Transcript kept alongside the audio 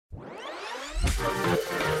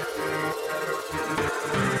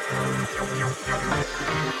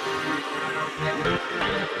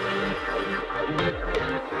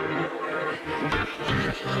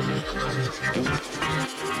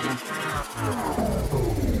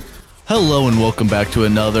Hello and welcome back to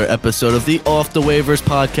another episode of the Off the Waivers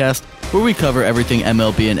podcast, where we cover everything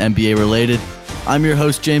MLB and NBA related. I'm your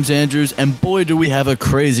host, James Andrews, and boy, do we have a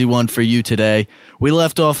crazy one for you today. We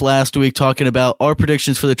left off last week talking about our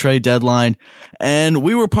predictions for the trade deadline, and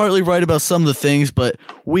we were partly right about some of the things, but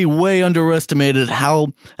we way underestimated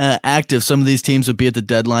how active some of these teams would be at the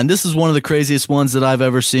deadline. This is one of the craziest ones that I've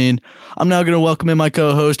ever seen. I'm now going to welcome in my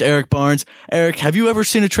co-host, Eric Barnes. Eric, have you ever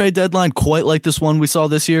seen a trade deadline quite like this one we saw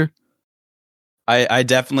this year? I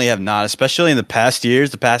definitely have not, especially in the past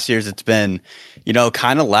years. The past years, it's been,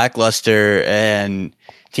 kind of lackluster, and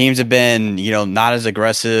teams have been, not as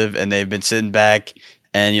aggressive, and they've been sitting back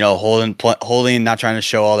and, holding, not trying to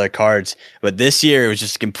show all their cards. But this year, it was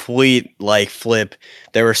just a complete, flip.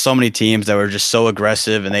 There were so many teams that were just so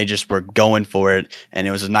aggressive, and they just were going for it, and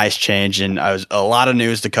it was a nice change, and I was a lot of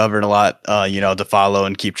news to cover and a lot, to follow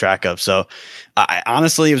and keep track of. So,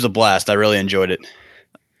 honestly, it was a blast. I really enjoyed it.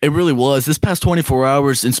 It really was. This past 24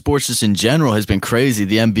 hours in sports just in general has been crazy.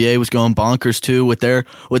 The NBA was going bonkers too with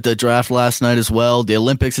the draft last night as well. The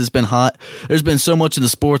Olympics has been hot. There's been so much in the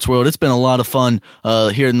sports world. It's been a lot of fun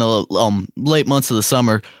here in the late months of the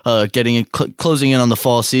summer, closing in on the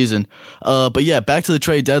fall season. But yeah, back to the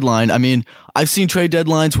trade deadline. I mean, I've seen trade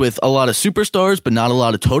deadlines with a lot of superstars, but not a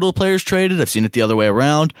lot of total players traded. I've seen it the other way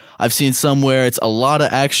around. I've seen some where it's a lot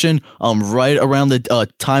of action right around the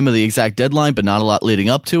time of the exact deadline, but not a lot leading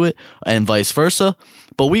up to it, and vice versa.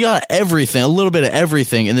 But we got everything, a little bit of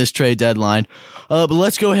everything in this trade deadline. But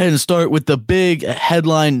let's go ahead and start with the big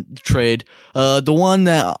headline trade, the one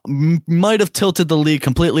that might have tilted the league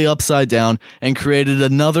completely upside down and created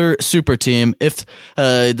another super team if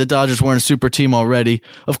the Dodgers weren't a super team already.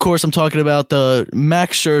 Of course, I'm talking about the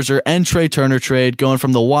Max Scherzer and Trey Turner trade going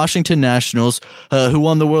from the Washington Nationals, who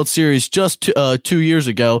won the World Series just 2 years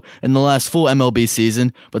ago in the last full MLB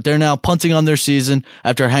season, but they're now punting on their season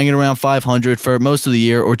after hanging around 500 for most of the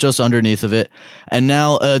year or just underneath of it. And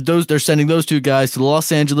now they're sending those two guys to the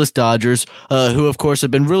Los Angeles Dodgers, who of course have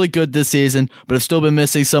been really good this season, but have still been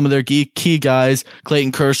missing some of their key guys.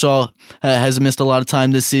 Clayton Kershaw has missed a lot of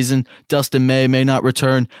time this season. Dustin may not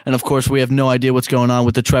return. And of course, we have no idea what's going on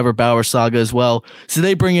with the Trevor Bauer saga as well. So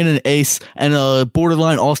they bring in an ace and a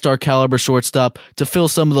borderline all-star caliber shortstop to fill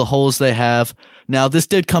some of the holes they have. Now, this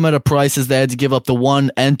did come at a price as they had to give up the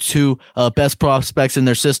 1 and 2 best prospects in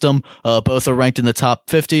their system. Both are ranked in the top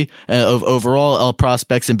 50 of overall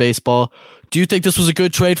prospects in baseball. Do you think this was a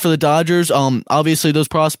good trade for the Dodgers? Obviously, those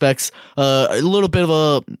prospects, a little bit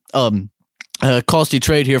of a costly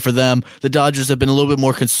trade here for them. The Dodgers have been a little bit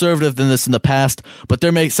more conservative than this in the past, but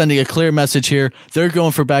they're sending a clear message here. They're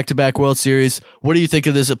going for back-to-back World Series. What do you think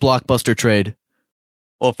of this blockbuster trade?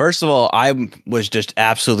 Well, first of all, I was just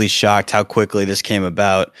absolutely shocked how quickly this came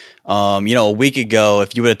about. A week ago,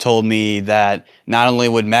 if you would have told me that not only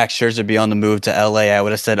would Max Scherzer be on the move to LA, I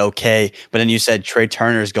would have said okay. But then you said Trey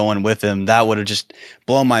Turner's going with him. That would have just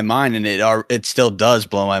blown my mind, and it still does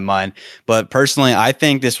blow my mind. But personally, I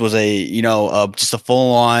think this was just a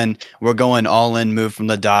full on, we're going all in move from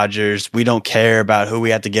the Dodgers. We don't care about who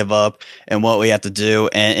we have to give up and what we have to do.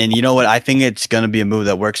 And you know what? I think it's going to be a move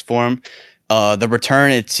that works for him. The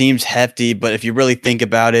return, it seems hefty, but if you really think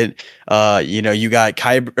about it, you got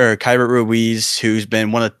Keibert Ruiz, who's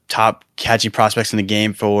been one of the top catching prospects in the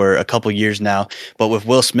game for a couple years now. But with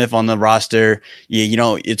Will Smith on the roster,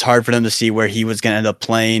 it's hard for them to see where he was going to end up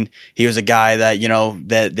playing. He was a guy that,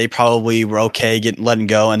 that they probably were okay letting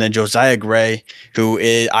go. And then Josiah Gray, who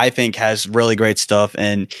I think has really great stuff,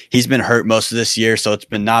 and he's been hurt most of this year, so it's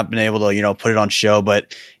not been able to, put it on show,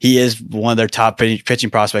 but he is one of their top pitching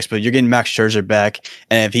prospects. But you're getting Max Scherzer back,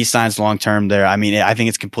 and if he signs long-term there, I mean, I think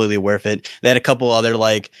it's completely worth it. They had a couple other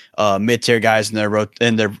mid-tier guys in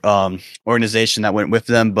their organization that went with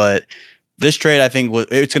them, but this trade, I think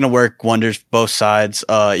it's going to work wonders both sides.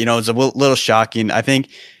 It's a little shocking. I think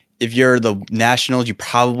if you're the Nationals, you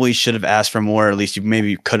probably should have asked for more. At least you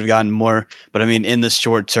maybe could have gotten more. But I mean, in the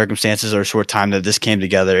short circumstances or short time that this came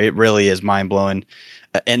together, it really is mind blowing.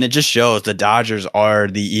 And it just shows the Dodgers are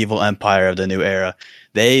the evil empire of the new era.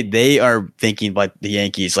 They are thinking like the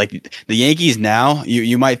Yankees. Like the Yankees now,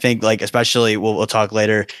 you might think especially we'll talk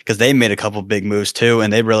later because they made a couple big moves too,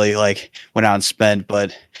 and they really went out and spent.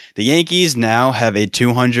 But the Yankees now have a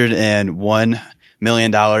 $201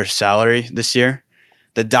 million salary this year.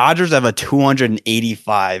 The Dodgers have a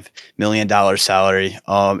 $285 million salary.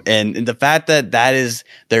 And the fact that is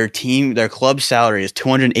their club salary is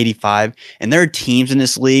 285, and there are teams in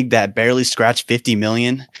this league that barely scratch 50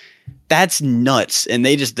 million. That's nuts. And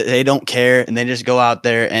they don't care, and they just go out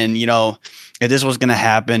there and, if this was going to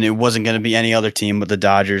happen, it wasn't going to be any other team but the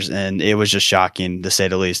Dodgers, and it was just shocking to say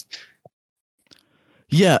the least.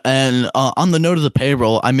 Yeah, and on the note of the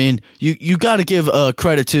payroll, I mean, you got to give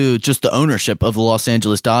credit to just the ownership of the Los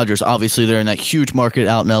Angeles Dodgers. Obviously, they're in that huge market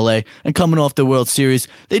out in LA, and coming off the World Series,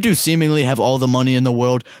 they do seemingly have all the money in the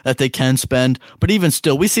world that they can spend. But even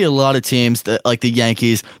still, we see a lot of teams that, like the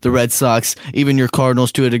Yankees, the Red Sox, even your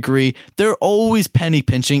Cardinals to a degree, they're always penny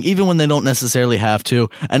pinching, even when they don't necessarily have to.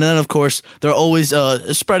 And then, of course, they're always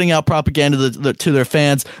spreading out propaganda to their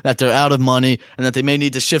fans that they're out of money and that they may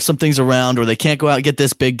need to shift some things around, or they can't go out and get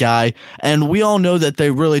this big guy. And we all know that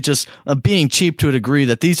they're really just being cheap to a degree,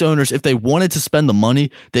 that these owners, if they wanted to spend the money,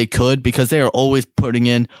 they could, because they are always putting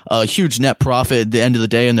in a huge net profit at the end of the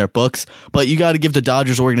day in their books. But you got to give the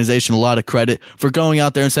Dodgers organization a lot of credit for going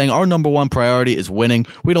out there and saying our number one priority is winning.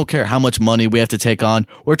 We don't care how much money we have to take on.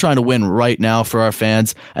 We're trying to win right now for our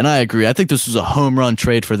fans. And I agree. I think this was a home run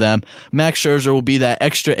trade for them. Max Scherzer will be that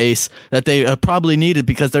extra ace that they probably needed,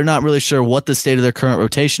 because they're not really sure what the state of their current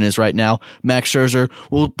rotation is right now. Max Scherzer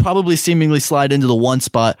will probably seemingly slide into the one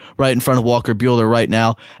spot right in front of Walker Buehler right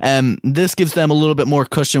now. And this gives them a little bit more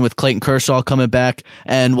cushion with Clayton Kershaw coming back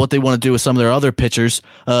and what they want to do with some of their other pitchers.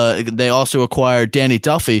 They also acquired Danny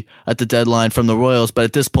Duffy at the deadline from the Royals, but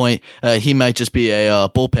at this point, he might just be a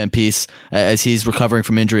bullpen piece as he's recovering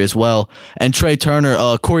from injury as well. And Trey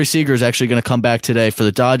Turner, Corey Seager is actually going to come back today for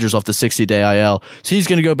the Dodgers off the 60-day IL. So he's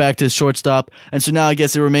going to go back to his shortstop. And so now I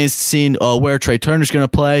guess it remains to see where Trey Turner's going to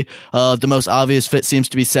play. The most obvious fit seems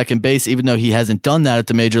to be second base, even though he hasn't done that at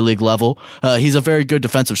the major league level. He's a very good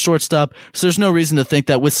defensive shortstop, so there's no reason to think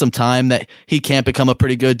that with some time that he can't become a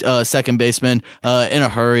pretty good second baseman in a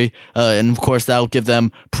hurry. And of course, that'll give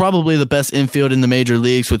them probably the best infield in the major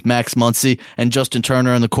leagues with Max Muncy and Justin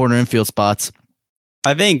Turner in the corner infield spots.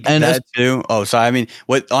 I think that too. Oh, sorry. I mean,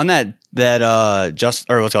 on that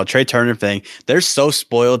what's called Trey Turner thing, they're so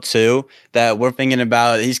spoiled too that we're thinking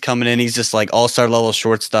about he's coming in, he's just like all-star level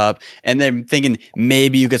shortstop, and they're thinking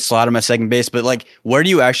maybe you could slot him at second base, but like, where do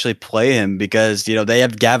you actually play him? Because they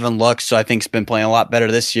have Gavin Lux, so I think has been playing a lot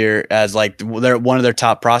better this year as like they're one of their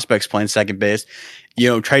top prospects playing second base.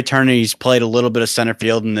 Trey Turner, he's played a little bit of center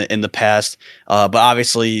field in the past, but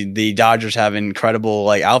obviously the Dodgers have incredible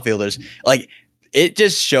like outfielders. Like, it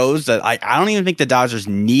just shows that I don't even think the Dodgers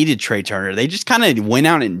needed Trey Turner. They just kind of went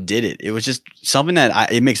out and did it. It was just something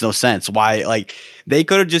that it makes no sense. Why? Like, they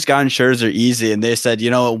could have just gotten Scherzer easy, and they said,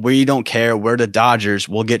 we don't care. We're the Dodgers.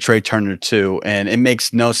 We'll get Trey Turner too. And it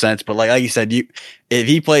makes no sense. But like you said, if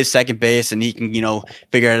he plays second base and he can,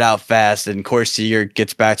 figure it out fast, and Corey Seager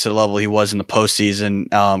gets back to the level he was in the postseason,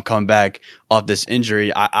 coming back off this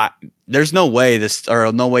injury, there's no way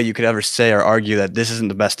you could ever say or argue that this isn't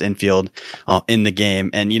the best infield in the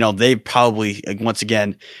game. And, they probably, once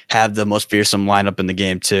again, have the most fearsome lineup in the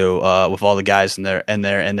game too, with all the guys in there, and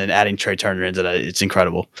then adding Trey Turner into that. It's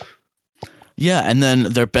incredible. Yeah, and then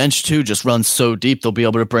their bench too just runs so deep. They'll be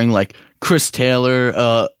able to bring like Chris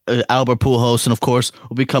Taylor, Albert Pujols, and of course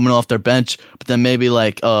will be coming off their bench. But then maybe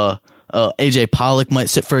like AJ Pollock might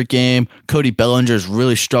sit for a game. Cody Bellinger's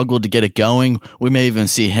really struggled to get it going. We may even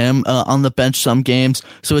see him on the bench some games.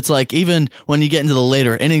 So it's like, even when you get into the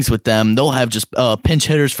later innings with them, they'll have just pinch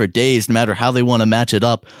hitters for days, no matter how they want to match it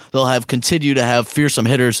up. They'll continue to have fearsome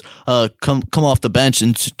hitters come off the bench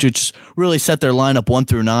and to just really set their lineup 1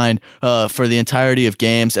 through 9 for the entirety of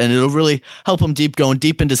games. And it'll really help them going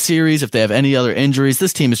deep into series if they have any other injuries.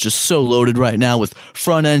 This team is just so loaded right now with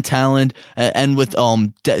front end talent and with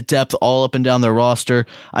depth all up and down their roster.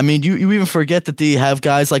 I mean, you even forget that they have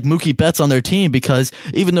guys like Mookie Betts on their team, because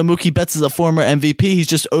even though Mookie Betts is a former MVP, he's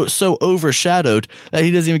just so overshadowed that he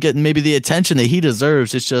doesn't even get maybe the attention that he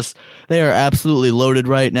deserves. It's just, they are absolutely loaded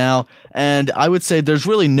right now. And I would say there's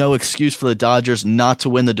really no excuse for the Dodgers not to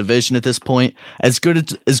win the division at this point. As good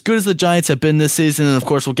as the Giants have been this season, and of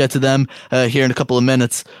course we'll get to them here in a couple of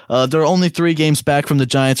minutes, they're only 3 games back from the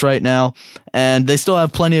Giants right now, and they still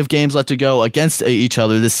have plenty of games left to go against each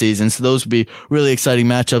other this season. So those would be really exciting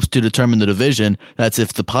matchups to determine the division. That's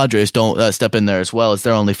if the Padres don't step in there as well, as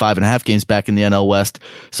they're only 5.5 games back in the NL West.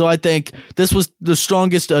 So I think this was the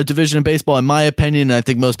strongest division in baseball, in my opinion, and I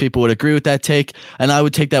think most people would agree with that take. And I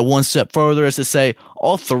would take that one step further as to say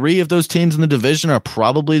all 3 of those teams in the division are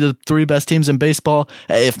probably the 3 best teams in baseball.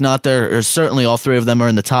 If not, certainly all 3 of them are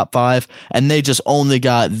in the top 5, and they just only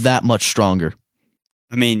got that much stronger.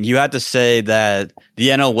 I mean, you have to say that the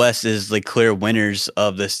NL West is the clear winners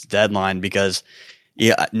of this deadline because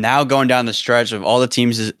now going down the stretch of all the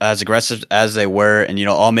teams as aggressive as they were and,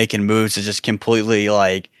 all making moves to just completely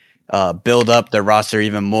build up their roster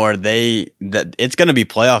even more. It's going to be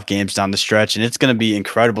playoff games down the stretch, and it's going to be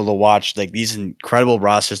incredible to watch these incredible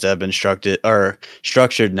rosters that have been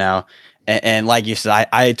structured now. And like you said,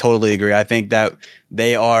 I totally agree. I think that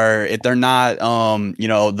they are, if they're not,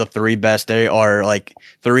 the three best, they are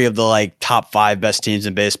three of the top five best teams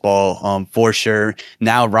in baseball, for sure.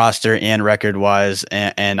 Now roster and record wise.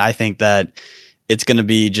 And I think that it's going to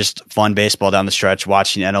be just fun baseball down the stretch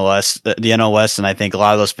watching the NL West. And I think a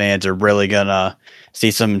lot of those fans are really going to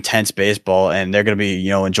see some intense baseball, and they're going to be,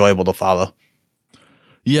 enjoyable to follow.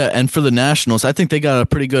 Yeah, and for the Nationals, I think they got a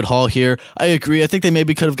pretty good haul here. I agree. I think they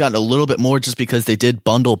maybe could have gotten a little bit more just because they did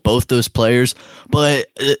bundle both those players, but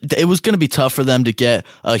it was going to be tough for them to get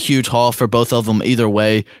a huge haul for both of them either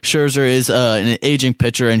way. Scherzer is an aging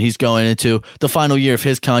pitcher, and he's going into the final year of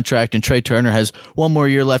his contract, and Trey Turner has one more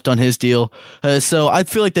year left on his deal. So I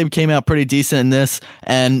feel like they came out pretty decent in this,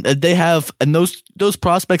 and those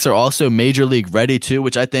prospects are also major league ready too,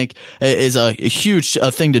 which I think is a huge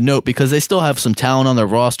thing to note because they still have some talent on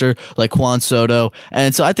their roster like Juan Soto,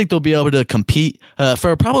 and so I think they'll be able to compete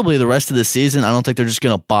for probably the rest of the season. I don't think they're just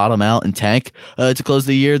going to bottom out and tank to close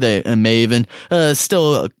the year. They may even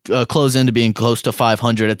still close into being close to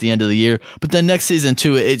 500 at the end of the year, but then next season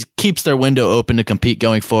too, it keeps their window open to compete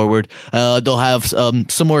going forward. They'll have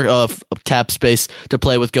some more cap space to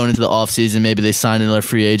play with going into the offseason. Maybe they sign another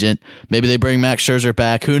free agent. Maybe they bring Max Scherzer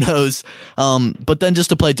back. Who knows? But then just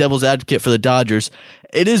to play devil's advocate for the Dodgers,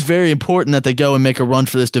 it is very important that they go and make a run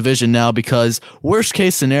for this division now because worst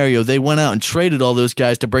case scenario, they went out and traded all those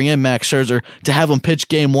guys to bring in Max Scherzer to have him pitch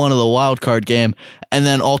game one of the wild card game. And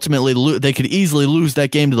then ultimately they could easily lose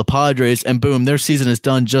that game to the Padres, and boom, their season is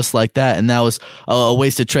done just like that. And that was a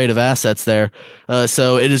wasted trade of assets there.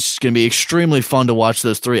 So it is going to be extremely fun to watch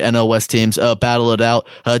those three NL West teams battle it out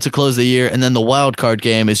to close the year. And then the wild card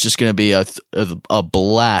game is just going to be a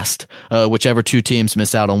blast, whichever two teams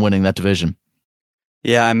miss out on winning that division.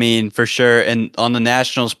 Yeah, I mean, for sure. And on the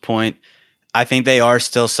Nationals point, I think they are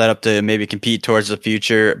still set up to maybe compete towards the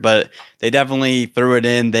future, but they definitely threw it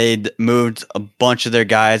in. They moved a bunch of their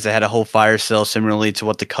guys. They had a whole fire sale similarly to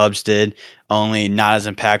what the Cubs did, only not as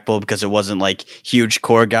impactful because it wasn't huge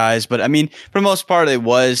core guys. But I mean, for the most part, it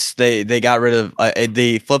was. They got rid of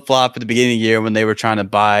the flip-flop at the beginning of the year when they were trying to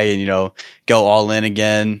buy and, go all in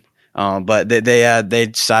again. But they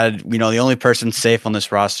decided, the only person safe on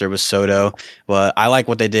this roster was Soto. But I like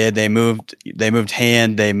what they did. They moved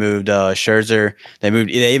Hand, they moved Scherzer,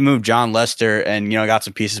 they moved John Lester, and got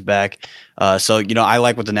some pieces back. So I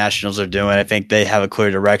like what the Nationals are doing. I think they have a clear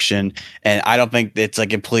direction, and I don't think it's a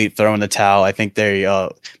complete throw in the towel. I think they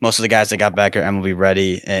most of the guys that got back are MLB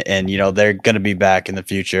ready, and they're going to be back in the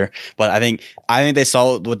future. But I think they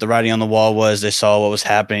saw what the writing on the wall was. They saw what was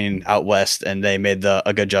happening out west, and they made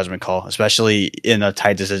a good judgment call, especially in a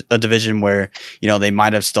tight division where they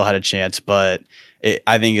might have still had a chance. But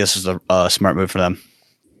I think this is a smart move for them.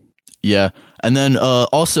 Yeah. And then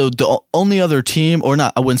also the only other team, or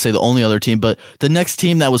not, I wouldn't say the only other team, but the next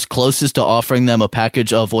team that was closest to offering them a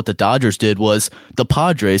package of what the Dodgers did was the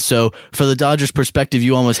Padres. So for the Dodgers' perspective,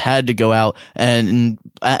 you almost had to go out and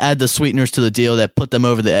add the sweeteners to the deal that put them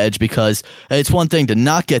over the edge, because it's one thing to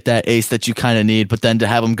not get that ace that you kind of need, but then to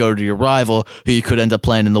have them go to your rival who you could end up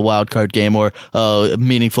playing in the wild card game or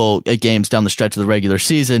meaningful games down the stretch of the regular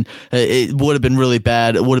season. It would have been really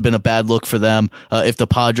bad. It would have been a bad look for them if the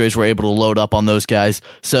Padres were able to load up on those guys.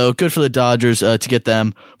 So good for the Dodgers to get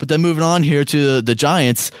them. But then moving on here to the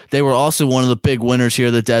Giants, they were also one of the big winners here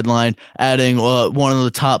at the deadline, adding one of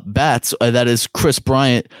the top bats, that is Kris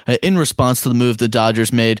Bryant, in response to the move the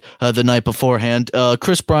Dodgers made the night beforehand.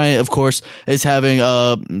 Kris Bryant, of course, is having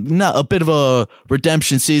not a bit of a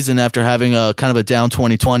redemption season after having a kind of a down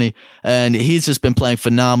 2020, and he's just been playing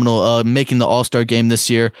phenomenal, making the All-Star game this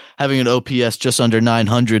year, having an OPS just under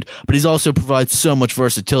 900, but he's also provides so much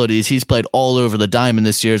versatility. He's played all over the diamond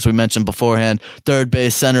this year, as we mentioned beforehand. Third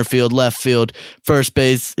base, center field, left field, first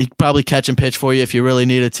base. He'd probably catch and pitch for you if you really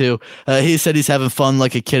needed to. He said he's having fun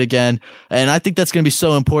like a kid again, and I think that's going to be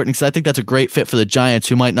so important because I think that's a great fit for the Giants,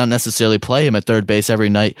 who might not necessarily play him at third base every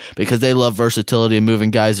night because they love versatility and moving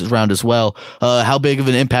guys around as well. How big of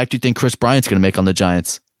an impact do you think Kris Bryant's going to make on the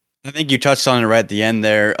Giants? I think you touched on it right at the end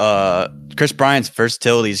there. Chris Bryant's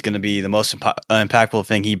versatility is going to be the most impactful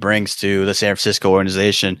thing he brings to the San Francisco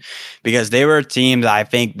organization, because they were a team that I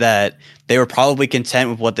think that they were probably content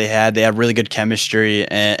with what they had. They have really good chemistry,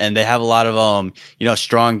 and they have a lot of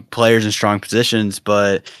strong players in strong positions.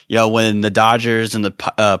 But when the Dodgers and the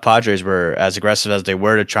Padres were as aggressive as they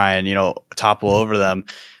were to try and topple over them,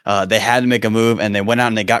 they had to make a move, and they went out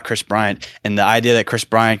and they got Chris Bryant. And the idea that Chris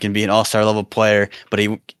Bryant can be an all-star level player, but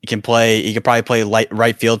he could probably play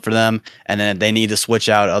right field for them, and then they need to switch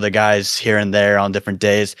out other guys here and there on different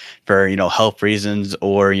days for health reasons,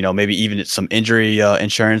 or maybe even some injury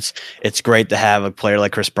insurance. It's great to have a player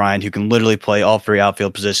like Chris Bryant who can literally play all three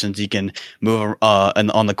outfield positions. He can move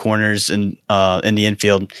on the corners and in the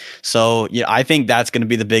infield. So I think that's going to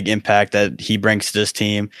be the big impact that he brings to this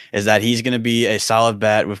team, is that he's going to be a solid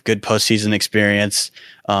bat with good postseason experience.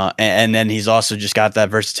 And then he's also just got that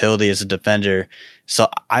versatility as a defender. So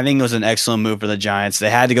I think it was an excellent move for the Giants. They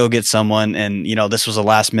had to go get someone, and this was a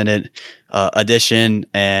last minute addition,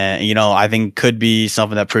 and I think could be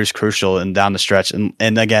something that proves crucial and down the stretch. And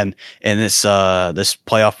again, in this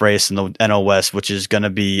playoff race in the NL West, which is going to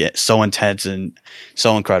be so intense and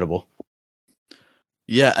so incredible.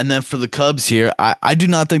 Yeah, and then for the Cubs here, I do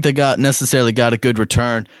not think they necessarily got a good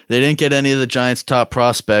return. They didn't get any of the Giants' top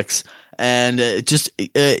prospects, and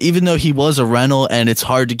even though he was a rental, and it's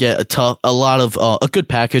hard to get a good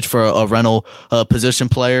package for a rental position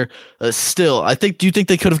player, still, do you think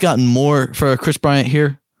they could have gotten more for Chris Bryant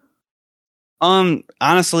here?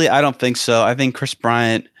 Honestly, I don't think so. I think Chris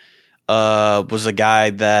Bryant was a guy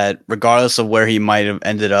that, regardless of where he might have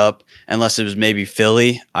ended up, unless it was maybe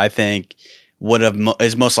Philly, I think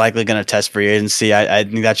is most likely going to test free agency. I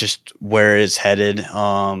think that's just where it's headed.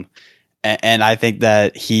 And I think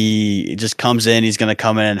that he just comes in, he's going to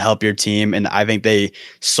come in and help your team. And I think they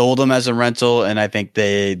sold him as a rental, and I think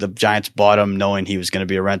the Giants bought him knowing he was going to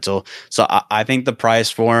be a rental. So I think the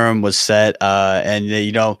price for him was set. And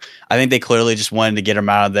I think they clearly just wanted to get him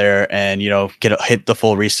out of there and, hit the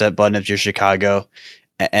full reset button if you're Chicago.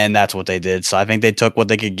 And that's what they did. So I think they took what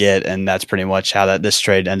they could get, and that's pretty much how this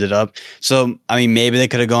trade ended up. So, I mean, maybe they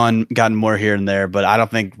could have gotten more here and there, but I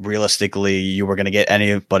don't think realistically you were going to get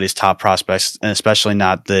anybody's top prospects, and especially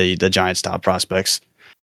not the Giants' top prospects.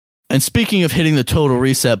 And speaking of hitting the total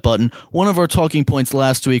reset button, one of our talking points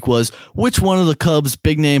last week was which one of the Cubs'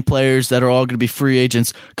 big-name players that are all going to be free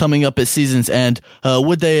agents coming up at season's end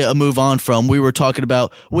would they move on from? We were talking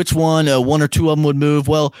about which one or two of them would move.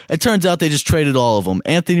 Well, it turns out they just traded all of them.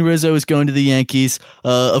 Anthony Rizzo is going to the Yankees.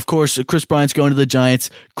 Of course, Chris Bryant's going to the Giants.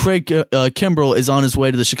 Craig Kimbrell is on his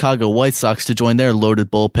way to the Chicago White Sox to join their loaded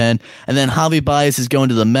bullpen. And then Javi Baez is going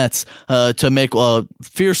to the Mets to make a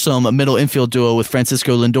fearsome middle infield duo with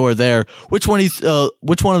Francisco Lindor there. Which one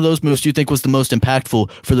of those moves do you think was the most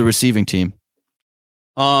impactful for the receiving team?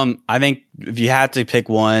 I think if you had to pick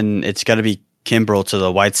one, it's got to be Kimbrell to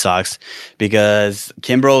the White Sox, because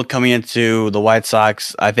Kimbrell coming into the White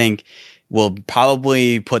Sox, I think, will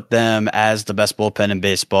probably put them as the best bullpen in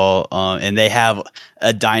baseball. And they have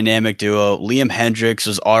a dynamic duo. Liam Hendriks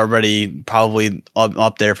was already probably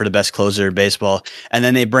up there for the best closer in baseball. And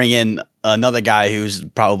then they bring in another guy who's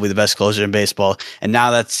probably the best closer in baseball. And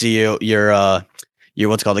now that's you're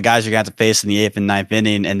what's called the guys you're going to have to face in the 8th and 9th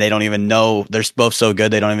inning, and they don't even know. They're both so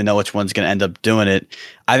good, they don't even know which one's going to end up doing it.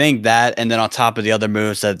 I think that, and then on top of the other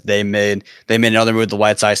moves that they made another move with the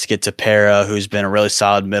White Sox to get Tepera, who's been a really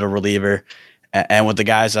solid middle reliever. And with the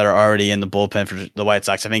guys that are already in the bullpen for the White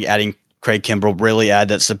Sox, I think adding Craig Kimbrell really add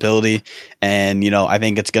that stability. And, I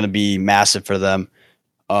think it's going to be massive for them.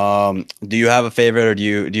 Do you have a favorite, or do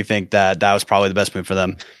you think that was probably the best move for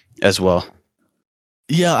them as well?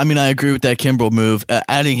 Yeah, I mean, I agree with that Kimbrell move.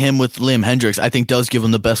 Adding him with Liam Hendriks, I think, does give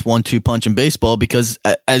him the best 1-2 punch in baseball, because,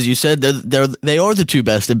 as you said, they are the two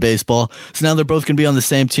best in baseball. So now they're both going to be on the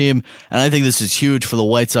same team, and I think this is huge for the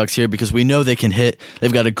White Sox here, because we know they can hit.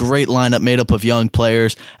 They've got a great lineup made up of young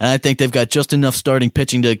players, and I think they've got just enough starting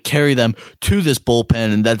pitching to carry them to this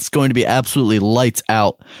bullpen, and that's going to be absolutely lights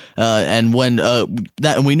out. And we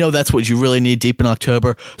know that's what you really need deep in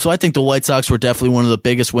October. So I think the White Sox were definitely one of the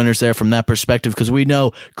biggest winners there from that perspective, because we know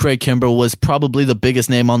Craig Kimbrell was probably the biggest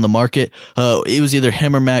name on the market. It was either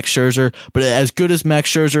him or Max Scherzer, but as good as Max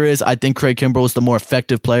Scherzer is, I think Craig Kimbrell is the more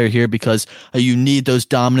effective player here, because you need those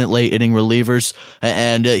dominant late inning relievers,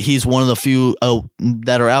 and he's one of the few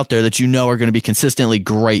that are out there that are going to be consistently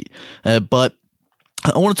great. But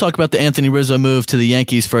I want to talk about the Anthony Rizzo move to the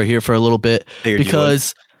Yankees for a little bit,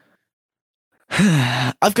 because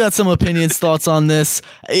I've got some opinions, thoughts on this.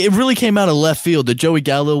 It really came out of left field. The Joey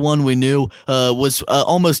Gallo one we knew was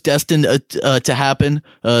almost destined to happen.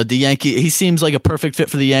 He seems like a perfect fit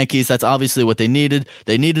for the Yankees. That's obviously what they needed.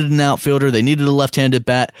 They needed an outfielder. They needed a left-handed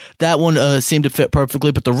bat. That one seemed to fit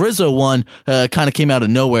perfectly. But the Rizzo one kind of came out of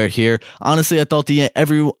nowhere here. Honestly, I thought the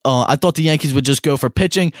Yankees would just go for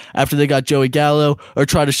pitching after they got Joey Gallo or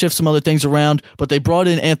try to shift some other things around. But they brought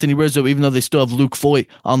in Anthony Rizzo, even though they still have Luke Voit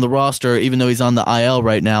on the roster, even though he's on the IL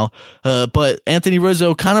right now. But Anthony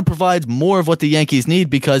Rizzo kind of provides more of what the Yankees need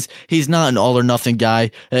because he's not an all or nothing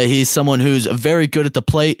guy. He's someone who's very good at the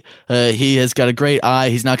plate. He has got a great eye.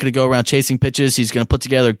 He's not going to go around chasing pitches. He's going to put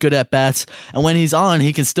together good at bats. And when he's on,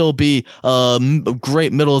 he can still be a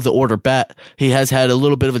great middle of the order bat. He has had a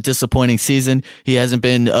little bit of a disappointing season. He hasn't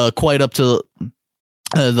been quite up to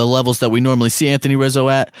the levels that we normally see Anthony Rizzo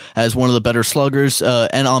at as one of the better sluggers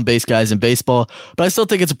and on-base guys in baseball. But I still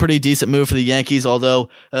think it's a pretty decent move for the Yankees, although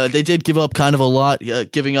they did give up kind of a lot,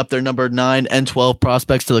 giving up their number 9 and 12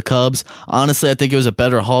 prospects to the Cubs. Honestly, I think it was a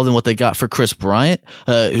better haul than what they got for Chris Bryant,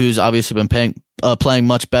 who's obviously been playing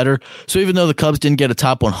much better. So even though the Cubs didn't get a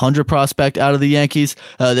top 100 prospect out of the Yankees,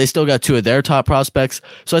 they still got 2 of their top prospects.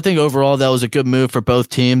 So I think overall that was a good move for both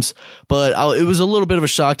teams. But it was a little bit of a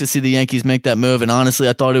shock to see the Yankees make that move. And honestly,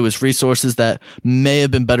 I thought it was resources that may have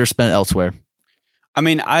been better spent elsewhere. I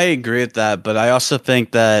mean, I agree with that, but I also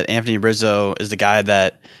think that Anthony Rizzo is the guy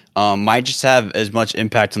that might just have as much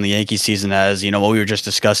impact on the Yankee season as, what we were just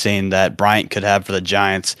discussing that Bryant could have for the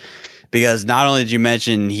Giants. Because not only did you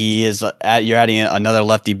mention you're adding another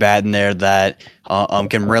lefty bat in there that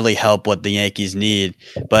can really help what the Yankees need,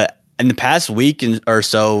 but in the past week or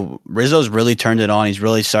so, Rizzo's really turned it on. He's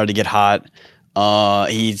really started to get hot. I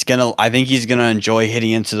think he's gonna enjoy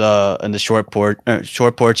hitting into the short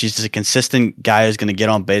porch. He's just a consistent guy who's gonna get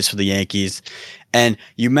on base for the Yankees. And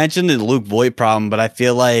you mentioned the Luke Voit problem, but I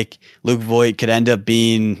feel like Luke Voit could end up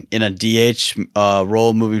being in a DH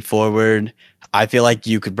role moving forward. I feel like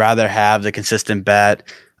you could rather have the consistent bat,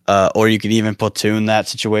 or you could even platoon that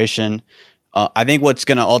situation. I think what's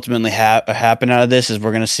going to ultimately happen out of this is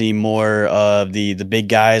we're going to see more of the big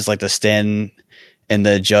guys like the Stanton and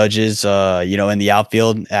the Judges, in the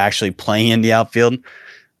outfield, actually playing in the outfield.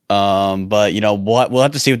 But we'll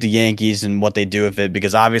have to see with the Yankees and what they do with it,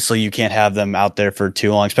 because obviously you can't have them out there for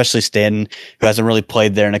too long, especially Stanton, who hasn't really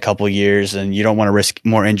played there in a couple of years, and you don't want to risk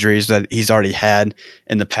more injuries that he's already had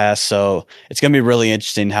in the past. So it's going to be really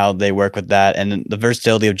interesting how they work with that, and the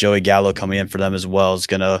versatility of Joey Gallo coming in for them as well is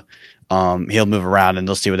going to he'll move around and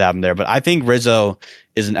they'll see what happened there. But I think Rizzo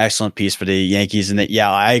is an excellent piece for the Yankees. And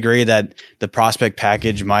I agree that the prospect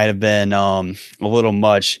package might have been a little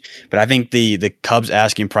much, but I think the Cubs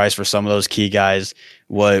asking price for some of those key guys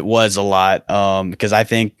was a lot. Because I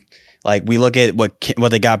think, like, we look at what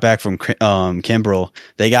they got back from Kimbrel,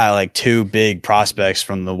 they got like 2 big prospects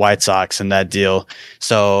from the White Sox in that deal.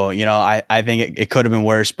 So, I think it could have been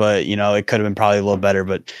worse, but, it could have been probably a little better.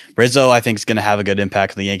 But Rizzo, I think, is going to have a good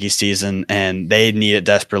impact on the Yankees season, and they need it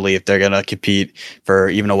desperately if they're going to compete for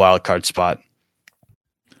even a wild card spot.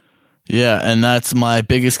 Yeah, and that's my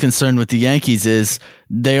biggest concern with the Yankees is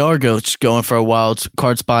they are going for a wild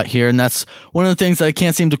card spot here, and that's one of the things that I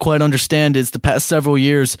can't seem to quite understand is the past several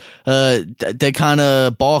years they kind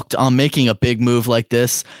of balked on making a big move like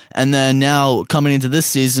this, and then now coming into this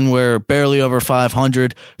season we're barely over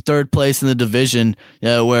 500, 3rd place in the division,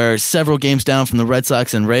 we're several games down from the Red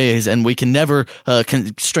Sox and Rays, and we can never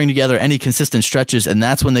string together any consistent stretches, and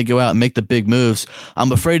that's when they go out and make the big moves.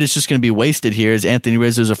 I'm afraid it's just going to be wasted here as Anthony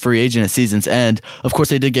Rizzo is a free agent at season's end. Of course,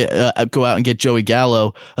 they did go out and get Joey Gallo,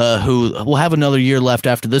 who will have another year left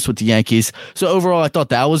after this with the Yankees. So overall, I thought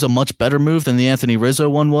that was a much better move than the Anthony Rizzo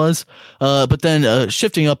one was. But then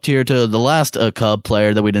shifting up here to the last Cub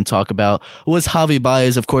player that we didn't talk about was Javi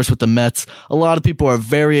Baez, of course, with the Mets. A lot of people are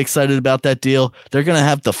very excited about that deal. They're going to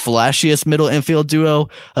have the flashiest middle infield duo,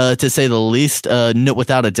 to say the least,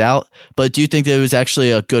 without a doubt. But do you think that it was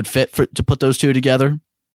actually a good fit to put those 2 together?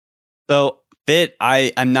 So fit,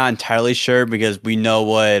 I'm not entirely sure, because we know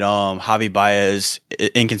what Javi Baez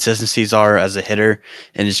inconsistencies are as a hitter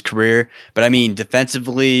in his career. But I mean,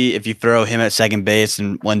 defensively, if you throw him at second base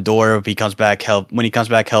and Lindor, when he comes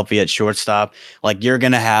back healthy at shortstop, like, you're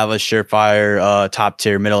gonna have a surefire top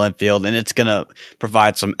tier middle infield, and it's gonna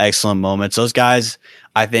provide some excellent moments. Those guys,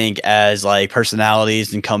 I think, as like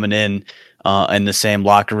personalities and coming in the same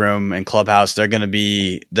locker room and clubhouse, they're gonna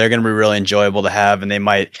be really enjoyable to have, and they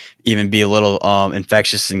might even be a little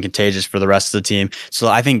infectious and contagious for the rest of the team. So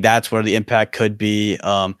I think that's where the impact could be.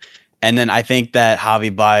 And then I think that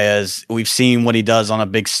Javi Baez, we've seen what he does on a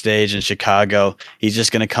big stage in Chicago. He's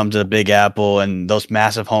just going to come to the Big Apple, and those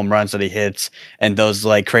massive home runs that he hits and those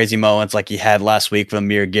like crazy moments like he had last week with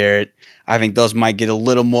Amir Garrett, I think those might get a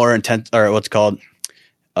little more intense, or what's called,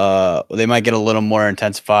 they might get a little more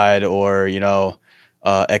intensified, or,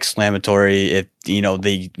 exclamatory if,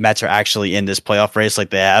 the Mets are actually in this playoff race like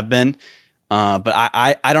they have been. But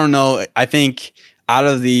I don't know. I think out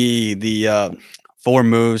of the four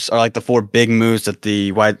moves, or like the four big moves that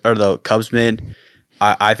the Cubs made,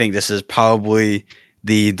 I think this is probably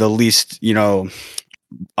the least,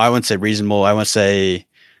 I wouldn't say reasonable. I would say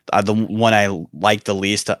the one I like the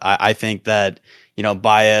least. I think that,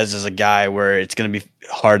 Baez is a guy where it's going to be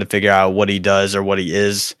hard to figure out what he does or what he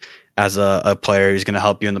is as a player who's going to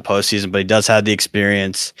help you in the postseason, but he does have the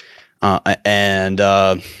experience. And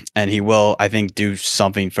he will, I think, do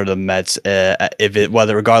something for the Mets,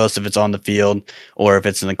 regardless if it's on the field or if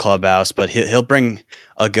it's in the clubhouse. But he'll bring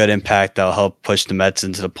a good impact that'll help push the Mets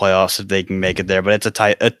into the playoffs if they can make it there. But it's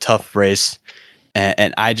a tough race,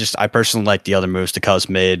 and I personally like the other moves the Cubs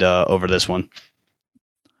made over this one.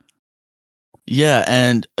 Yeah,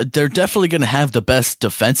 and they're definitely going to have the best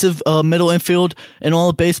defensive middle infield in all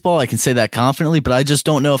of baseball. I can say that confidently, but I just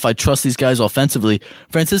don't know if I trust these guys offensively.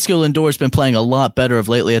 Francisco Lindor has been playing a lot better of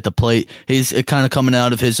lately at the plate. He's kind of coming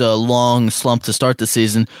out of his long slump to start the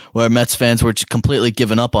season where Mets fans were completely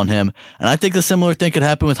giving up on him. And I think a similar thing could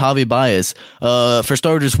happen with Javi Baez. For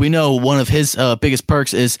starters, we know one of his biggest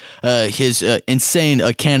perks is his insane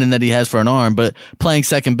cannon that he has for an arm, but playing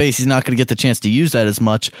second base, he's not going to get the chance to use that as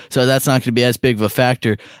much, so that's not going to be as big of a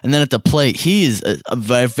factor. And then at the plate, he is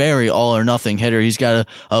a very all or nothing hitter. He's got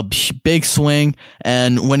a big swing,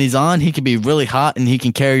 and when he's on, he can be really hot and he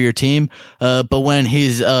can carry your team. But when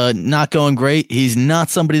he's not going great, he's not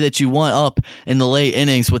somebody that you want up in the late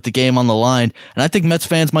innings with the game on the line. And I think Mets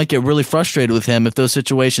fans might get really frustrated with him if those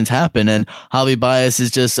situations happen. And Javi Baez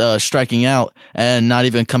is just striking out and not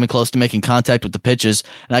even coming close to making contact with the pitches.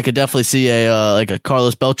 And I could definitely see a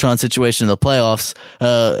Carlos Beltran situation in the playoffs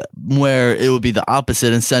where it would be the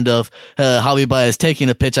opposite. Instead of Javi Baez taking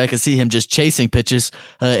a pitch, I could see him just chasing pitches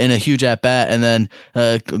in a huge at bat, and then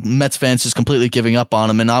Mets fans just completely giving up on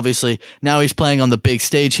him. And obviously now he's playing on the big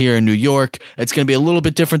stage here in New York. It's going to be a little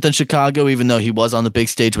bit different than Chicago, even though he was on the big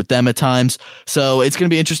stage with them at times. So it's going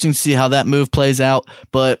to be interesting to see how that move plays out.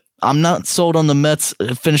 But I'm not sold on the Mets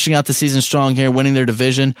finishing out the season strong here, winning their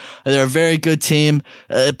division. They're a very good team,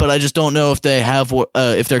 but I just don't know if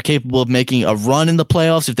if they're capable of making a run in the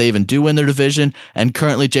playoffs, if they even do win their division. And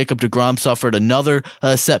currently, Jacob deGrom suffered another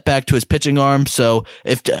setback to his pitching arm. So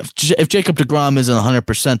if Jacob deGrom isn't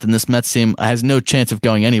 100%, then this Mets team has no chance of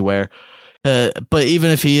going anywhere. But even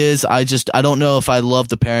if he is, I don't know if I love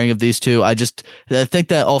the pairing of these two. I think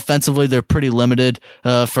that offensively they're pretty limited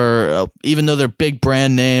even though they're big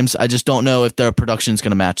brand names. I just don't know if their production is going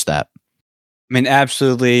to match that. I mean,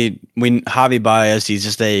 absolutely. Javi Baez,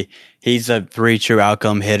 he's a 3 true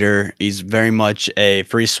outcome hitter. He's very much a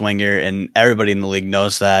free swinger, and everybody in the league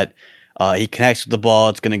knows that. He connects with the ball.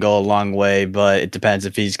 It's going to go a long way, but it depends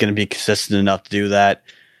if he's going to be consistent enough to do that.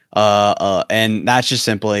 And that's just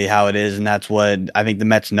simply how it is, and that's what I think the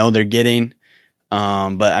Mets know they're getting.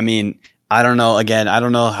 But I mean, I don't know. Again, I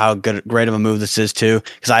don't know how great of a move this is too,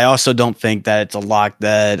 because I also don't think that it's a lock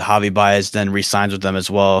that Javi Baez then re-signs with them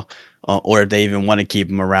as well, or if they even want to keep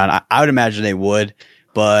him around. I would imagine they would,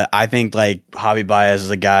 but I think like Javi Baez is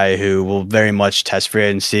a guy who will very much test free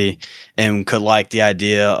agency and could like the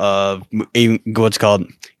idea of even what's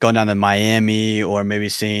called going down to Miami, or maybe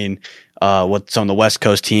seeing what some of the West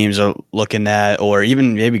Coast teams are looking at, or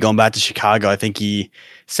even maybe going back to Chicago. I think he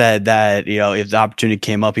said that, if the opportunity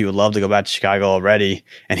came up, he would love to go back to Chicago already.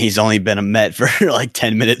 And he's only been a Met for like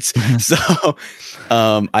 10 minutes. So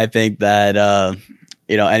I think that,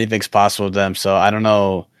 anything's possible with them. So I don't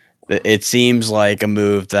know. It seems like a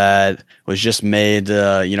move that was just made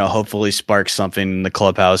to, hopefully spark something in the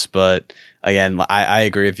clubhouse. But again, I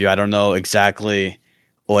agree with you. I don't know exactly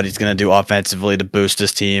what he's going to do offensively to boost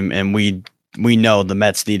his team, and we know the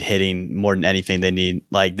Mets need hitting more than anything. They need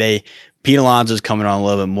Pete Alonso's coming on a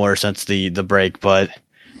little bit more since the break, but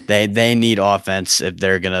they need offense if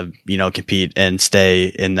they're going to compete and stay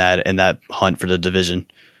in that hunt for the division.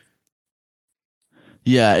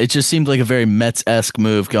 Yeah, it just seemed like a very Mets-esque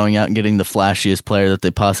move, going out and getting the flashiest player that they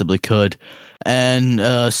possibly could. And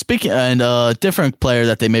different player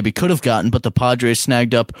that they maybe could have gotten, but the Padres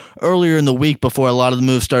snagged up earlier in the week before a lot of the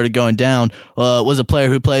moves started going down, was a player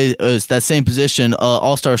who plays that same position,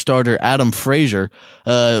 all-star starter Adam Frazier.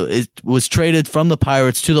 It was traded from the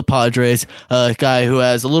Pirates to the Padres, a guy who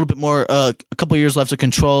has a little bit more, a couple years left of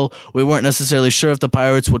control. We weren't necessarily sure if the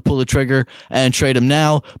Pirates would pull the trigger and trade him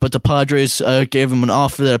now, but the Padres gave him an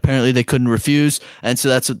offer that apparently they couldn't refuse, and so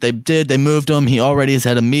that's what they did. They moved him. He already has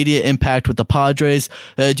had immediate impact with the Padres.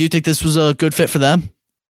 Do you think this was a good fit for them?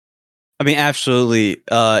 I mean, absolutely.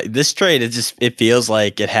 This trade, it feels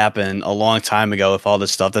like it happened a long time ago with all the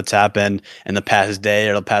stuff that's happened in the past day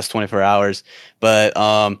or the past 24 hours. But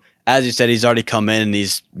as you said, he's already come in and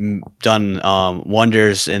he's done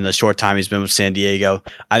wonders in the short time he's been with San Diego.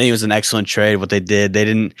 I think it was an excellent trade. What they did, they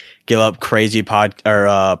didn't give up crazy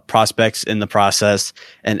prospects in the process.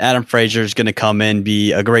 And Adam Frazier is going to come in,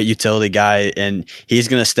 be a great utility guy, and he's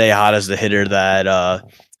going to stay hot as the hitter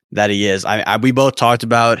that he is. We both talked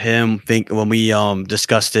about him when we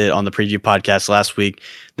discussed it on the preview podcast last week,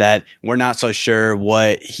 that we're not so sure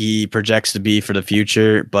what he projects to be for the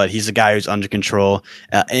future, but he's a guy who's under control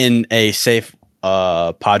in a safe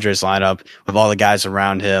Padres lineup with all the guys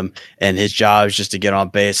around him, and his job is just to get on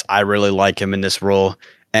base. I really like him in this role,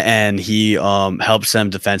 and he helps them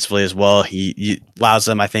defensively as well. He allows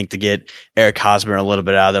them, I think, to get Eric Hosmer a little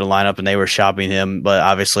bit out of their lineup, and they were shopping him, but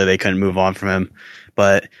obviously they couldn't move on from him.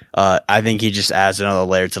 But I think he just adds another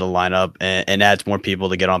layer to the lineup and adds more people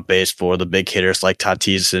to get on base for the big hitters like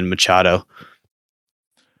Tatis and Machado.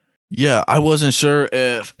 Yeah, I wasn't sure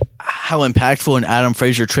how impactful an Adam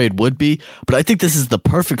Frazier trade would be, but I think this is the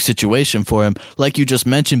perfect situation for him, like you just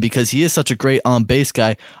mentioned, because he is such a great on-base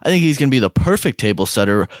guy. I think he's going to be the perfect table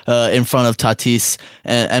setter in front of Tatis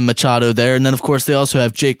and Machado there. And then, of course, they also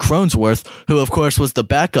have Jake Cronenworth, who, of course, was the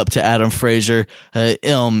backup to Adam Frazier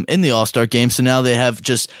in the All-Star game. So now they have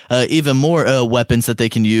just even more weapons that they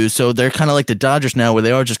can use. So they're kind of like the Dodgers now, where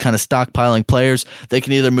they are just kind of stockpiling players. They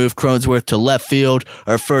can either move Cronenworth to left field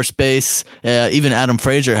or first base. Even Adam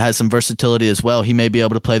Frazier has some versatility as well. He may be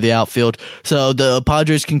able to play the outfield. So the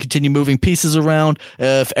Padres can continue moving pieces around.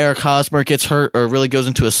 If Eric Hosmer gets hurt or really goes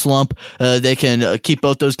into a slump, they can keep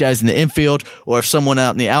both those guys in the infield. Or if someone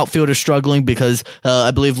out in the outfield is struggling, because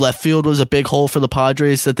I believe left field was a big hole for the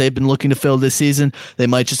Padres that they've been looking to fill this season, they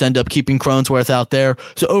might just end up keeping Cronenworth out there.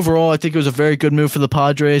 So overall, I think it was a very good move for the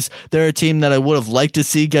Padres. They're a team that I would have liked to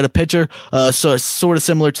see get a pitcher. So it's sort of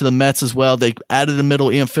similar to the Mets as well. They added a middle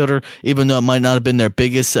infielder, even though it might not have been their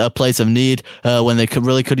biggest place of need when they could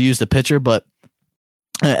have used a pitcher, but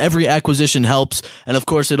every acquisition helps, and of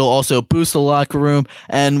course it'll also boost the locker room.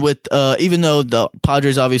 And with even though the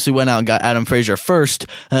Padres obviously went out and got Adam Frazier first,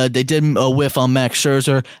 they did whiff on Max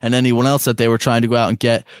Scherzer and anyone else that they were trying to go out and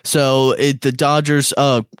get. So the Dodgers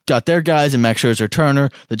got their guys and Max Scherzer,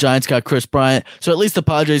 Turner. The Giants got Chris Bryant. So at least the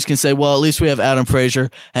Padres can say, well, at least we have Adam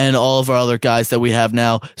Frazier and all of our other guys that we have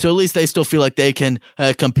now. So at least they still feel like they can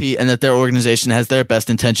compete, and that their organization has their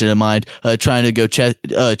best intention in mind, trying to go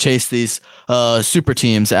chase these super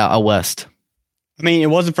teams out west. I mean, it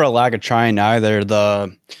wasn't for a lack of trying either.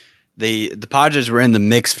 The Padres were in the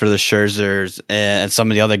mix for the Scherzers and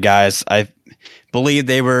some of the other guys. I believe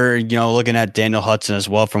they were, looking at Daniel Hudson as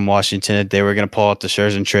well from Washington. They were going to pull out the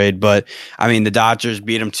Scherzer trade, but I mean, the Dodgers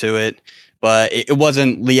beat them to it. But it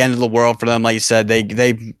wasn't the end of the world for them. Like you said,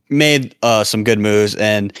 they made some good moves,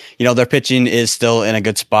 and their pitching is still in a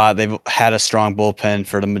good spot. They've had a strong bullpen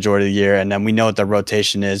for the majority of the year, and then we know what their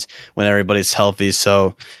rotation is when everybody's healthy.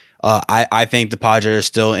 So I think the Padres are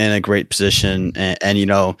still in a great position,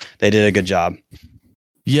 and they did a good job.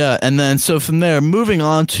 Yeah, and then so from there, moving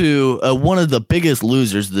on to one of the biggest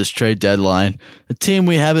losers of this trade deadline, a team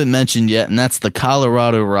we haven't mentioned yet, and that's the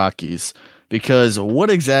Colorado Rockies. Because what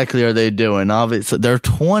exactly are they doing? Obviously, they're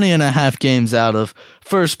 20 and a half games out of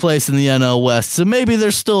first place in the NL West, so maybe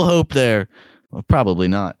there's still hope there. Well, probably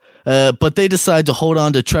not. But they decide to hold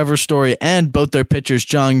on to Trevor Story and both their pitchers,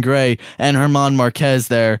 Jon Gray and German Marquez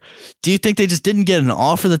there. Do you think they just didn't get an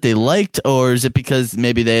offer that they liked, or is it because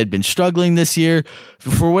maybe they had been struggling this year?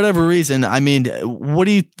 For whatever reason, I mean, what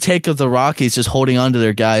do you take of the Rockies just holding on to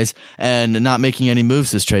their guys and not making any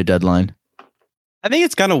moves this trade deadline? I think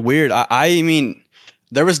it's kind of weird. I mean,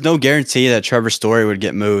 there was no guarantee that Trevor Story would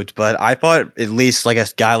get moved, but I thought at least like a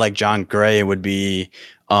guy like Jon Gray would be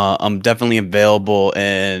definitely available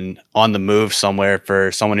and on the move somewhere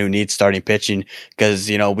for someone who needs starting pitching, because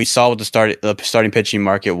we saw what the starting pitching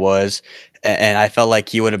market was, and I felt like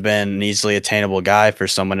he would have been an easily attainable guy for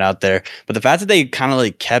someone out there. But the fact that they kind of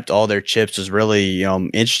like kept all their chips was really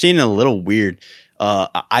interesting and a little weird.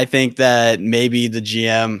 I think that maybe the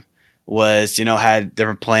GM was, had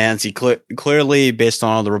different plans. He clearly, based on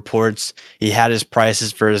all the reports, he had his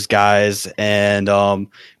prices for his guys and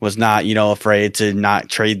was not, afraid to not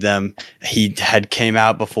trade them. He had came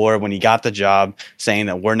out before when he got the job saying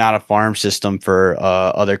that we're not a farm system for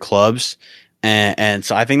other clubs. And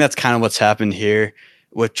so I think that's kind of what's happened here.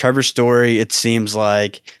 With Trevor Story, it seems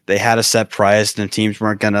like they had a set price and the teams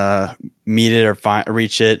weren't going to meet it or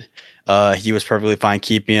reach it. He was perfectly fine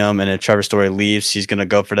keeping him, and if Trevor Story leaves, he's going to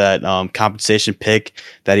go for that compensation pick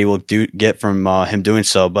that he will get from him doing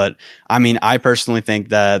so. But I mean, I personally think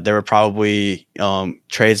that there were probably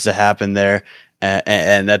trades to happen there,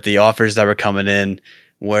 and that the offers that were coming in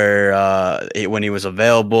where when he was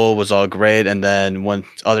available was all great, and then when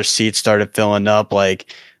other seats started filling up,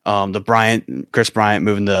 like Chris Bryant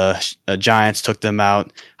moving the Giants took them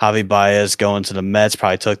out. Javi Baez going to the Mets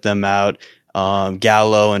probably took them out.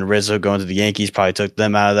 Gallo and Rizzo going to the Yankees probably took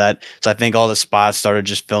them out of that. So I think all the spots started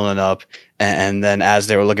just filling up, and then as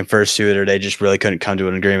they were looking for a suitor, they just really couldn't come to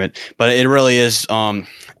an agreement. But it really is,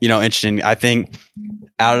 interesting. I think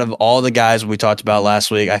out of all the guys we talked about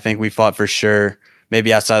last week, I think we thought for sure,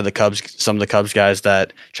 maybe outside of the Cubs, some of the Cubs guys,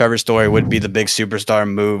 that Trevor Story would be the big superstar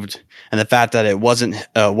moved. And the fact that it wasn't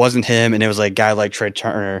him, and it was like a guy like Trey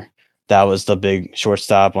Turner that was the big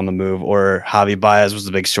shortstop on the move, or Javi Baez was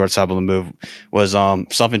the big shortstop on the move, was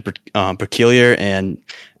something peculiar and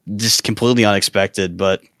just completely unexpected.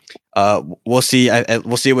 But we'll see.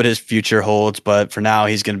 We'll see what his future holds. But for now,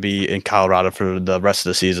 he's going to be in Colorado for the rest of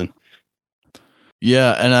the season.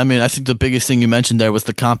 Yeah, and I mean, I think the biggest thing you mentioned there was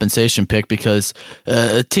the compensation pick, because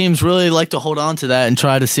teams really like to hold on to that and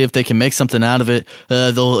try to see if they can make something out of it.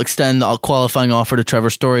 They'll extend a qualifying offer to Trevor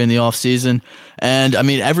Story in the offseason. And I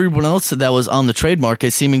mean, everyone else that was on the trade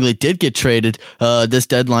market seemingly did get traded this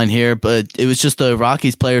deadline here, but it was just the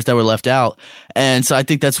Rockies players that were left out. And so I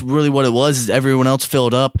think that's really what it was, is everyone else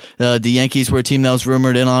filled up. The Yankees were a team that was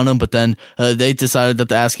rumored in on him, but then they decided that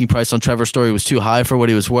the asking price on Trevor Story was too high for what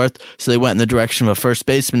he was worth. So they went in the direction of a first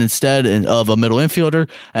baseman instead of a middle infielder.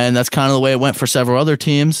 And that's kind of the way it went for several other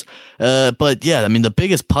teams. But yeah, I mean, the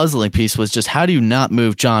biggest puzzling piece was just, how do you not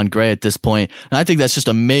move Jon Gray at this point? And I think that's just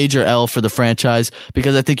a major L for the franchise,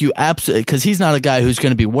 because I think you absolutely, because he's not a guy who's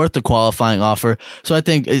going to be worth the qualifying offer. So I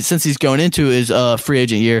think since he's going into his free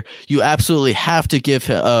agent year, you absolutely have to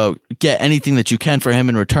get anything that you can for him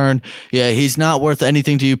in return. Yeah, he's not worth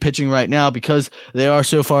anything to you pitching right now because they are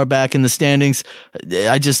so far back in the standings.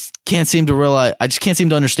 I just can't seem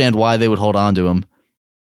to understand why they would hold on to him.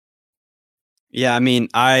 Yeah, I mean,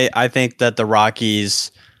 I think that the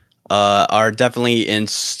Rockies are definitely in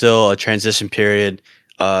still a transition period.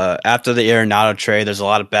 After the Arenado trade, there's a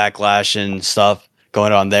lot of backlash and stuff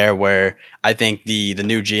going on there, where I think the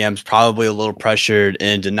new GM's probably a little pressured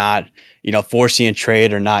into not, forcing a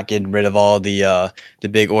trade or not getting rid of all the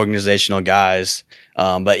big organizational guys.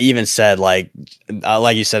 But even said, like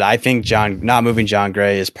you said, I think not moving Jon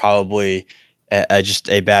Gray is probably just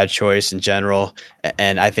a bad choice in general,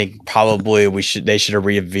 and I think probably they should have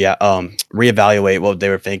reevaluate what they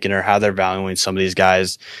were thinking or how they're valuing some of these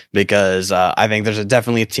guys, because I think there's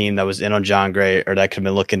definitely a team that was in on Jon Gray, or that could have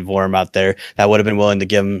been looking for him out there, that would have been willing to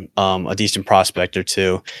give him a decent prospect or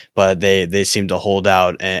two, but they seem to hold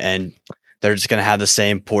out, and they're just going to have the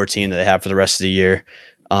same poor team that they have for the rest of the year.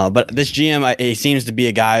 But this GM, he seems to be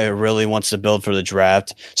a guy who really wants to build for the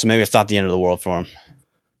draft, so maybe it's not the end of the world for him.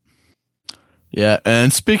 Yeah,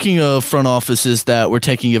 and speaking of front offices that were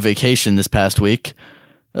taking a vacation this past week,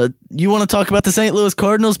 you want to talk about the St. Louis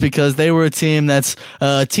Cardinals, because they were a team that's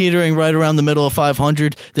teetering right around the middle of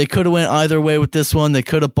 500. They could have went either way with this one. They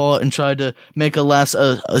could have bought and tried to make a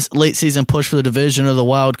late season push for the division or the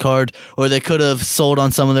wild card, or they could have sold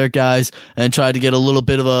on some of their guys and tried to get a little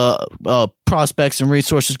bit of a prospects and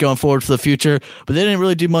resources going forward for the future. But they didn't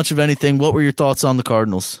really do much of anything. What were your thoughts on the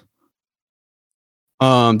Cardinals?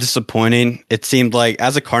 Disappointing. It seemed like,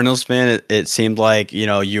 as a Cardinals fan, it seemed like,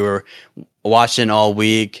 you were watching all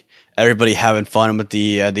week, everybody having fun with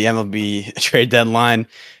the MLB trade deadline.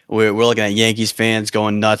 We're looking at Yankees fans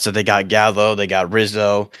going nuts that they got Gallo, they got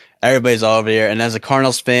Rizzo. Everybody's all over here. And as a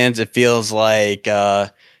Cardinals fans, it feels like we're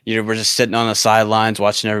just sitting on the sidelines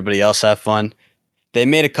watching everybody else have fun. They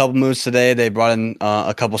made a couple moves today. They brought in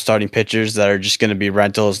a couple starting pitchers that are just going to be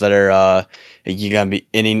rentals, that are going to be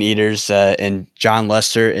inning eaters, and John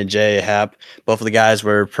Lester and Jay Happ. Both of the guys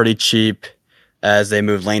were pretty cheap, as they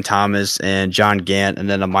moved Lane Thomas and John Gant, and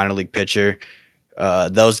then a minor league pitcher.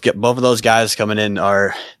 Both of those guys coming in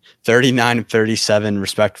are 39 and 37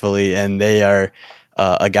 respectively, and they are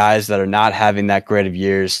guys that are not having that great of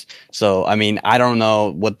years. So, I mean, I don't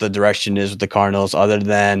know what the direction is with the Cardinals, other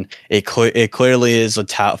than it clearly is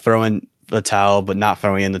throwing the towel, but not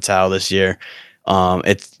throwing in the towel this year.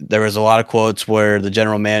 There was a lot of quotes where the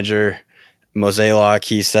general manager, Mozeliak,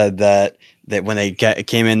 he said that when they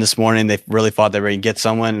came in this morning, they really thought they were going to get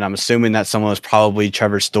someone, and I'm assuming that someone was probably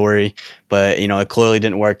Trevor Story, but it clearly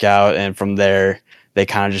didn't work out, and from there they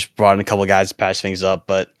kind of just brought in a couple of guys to patch things up.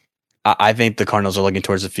 But I think the Cardinals are looking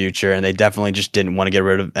towards the future, and they definitely just didn't want to get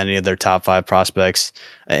rid of any of their top 5 prospects,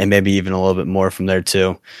 and maybe even a little bit more from there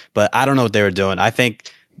too. But I don't know what they were doing. I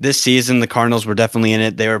think this season the Cardinals were definitely in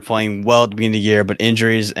it. They were playing well at the beginning of the year, but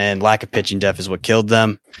injuries and lack of pitching depth is what killed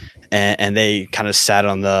them. And they kind of sat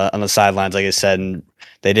on the sidelines, like I said, and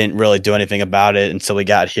they didn't really do anything about it until we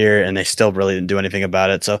got here, and they still really didn't do anything about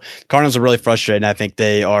it. So the Cardinals are really frustrated, and I think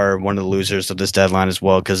they are one of the losers of this deadline as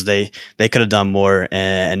well, because they could have done more,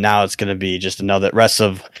 and now it's going to be just another rest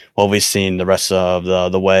of what we've seen the rest of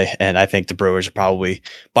the way. And I think the Brewers are probably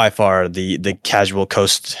by far the casual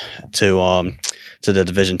coast to the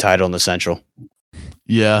division title in the Central.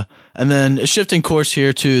 Yeah, and then shifting course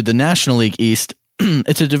here to the National League East.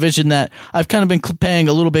 It's a division that I've kind of been paying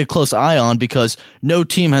a little bit close eye on because no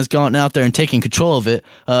team has gone out there and taken control of it.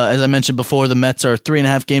 As I mentioned before, the Mets are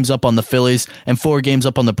 3.5 games up on the Phillies and 4 games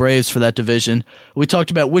up on the Braves for that division. We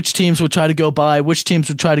talked about which teams would try to go buy, which teams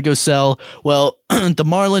would try to go sell. Well, the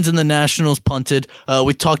Marlins and the Nationals punted.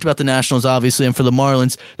 We talked about the Nationals, obviously, and for the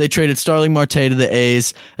Marlins, they traded Starling Marte to the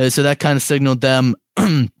A's, so that kind of signaled them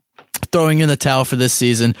throwing in the towel for this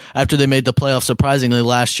season after they made the playoffs surprisingly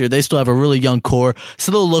last year. They still have a really young core,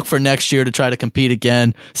 so they'll look for next year to try to compete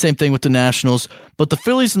again. Same thing with the Nationals. But the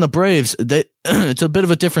Phillies and the Braves, it's a bit of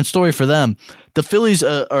a different story for them. The Phillies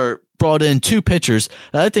are brought in 2 pitchers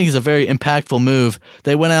that I think is a very impactful move.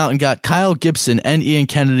 They went out and got Kyle Gibson and Ian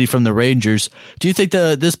Kennedy from the Rangers. Do you think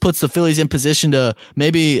this puts the Phillies in position to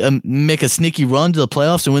maybe make a sneaky run to the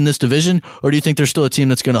playoffs and win this division, or do you think they're still a team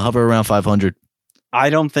that's going to hover around 500? I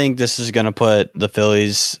don't think this is going to put the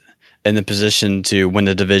Phillies in the position to win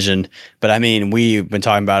the division. But I mean, we've been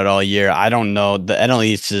talking about it all year. I don't know. The NL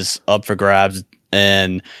East is up for grabs,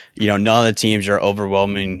 and none of the teams are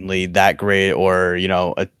overwhelmingly that great, or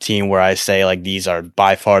a team where I say like these are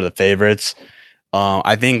by far the favorites.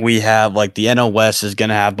 I think we have like the NL West is going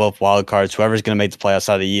to have both wild cards. Whoever's going to make the playoffs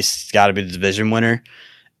out of the East has got to be the division winner,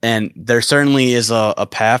 and there certainly is a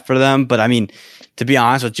path for them. But I mean, to be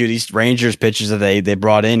honest with you, these Rangers pitchers that they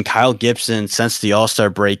brought in, Kyle Gibson, since the All-Star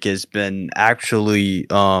break, has been actually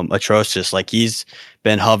atrocious. Like, he's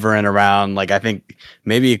been hovering around, like, I think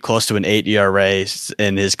maybe close to an 8 ERA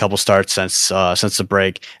in his couple starts since the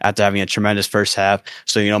break, after having a tremendous first half.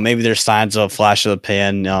 So, maybe there's signs of flash of the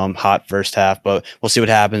pan, hot first half, but we'll see what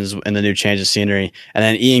happens in the new change of scenery. And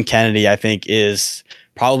then Ian Kennedy, I think, is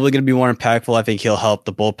probably going to be more impactful. I think he'll help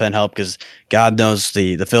the bullpen help, because God knows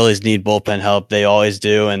the Phillies need bullpen help. They always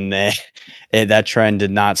do, and that trend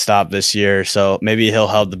did not stop this year. So maybe he'll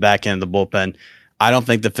help the back end of the bullpen. I don't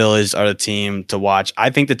think the Phillies are the team to watch.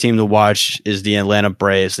 I think the team to watch is the Atlanta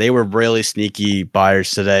Braves. They were really sneaky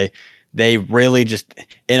buyers today. They really just,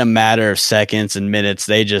 in a matter of seconds and minutes,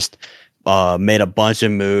 they just made a bunch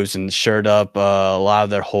of moves and shored up a lot of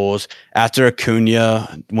their holes. After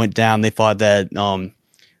Acuna went down, they thought that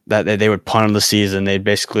they would punt on the season. They'd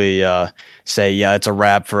basically say, yeah, it's a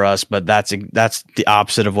wrap for us, but that's the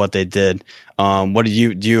opposite of what they did. Do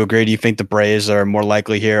you agree? Do you think the Braves are more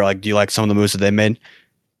likely here? Like, do you like some of the moves that they made?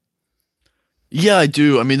 Yeah, I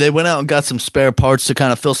do. I mean, they went out and got some spare parts to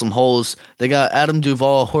kind of fill some holes. They got Adam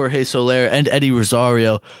Duvall, Jorge Soler, and Eddie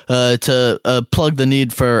Rosario to plug the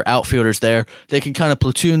need for outfielders there. They can kind of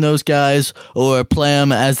platoon those guys or play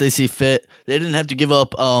them as they see fit. They didn't have to give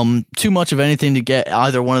up too much of anything to get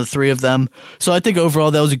either one of the 3 of them. So I think overall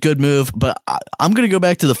that was a good move. But I'm going to go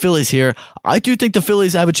back to the Phillies here. I do think the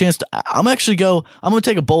Phillies have a chance to. I'm going to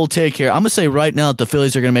take a bold take here. I'm going to say right now that the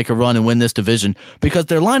Phillies are going to make a run and win this division, because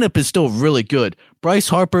their lineup is still really good. Bryce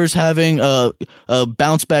Harper's having a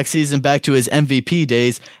bounce back season back to his MVP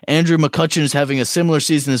days. Andrew McCutchen is having a similar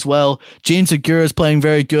season as well. Gene Segura is playing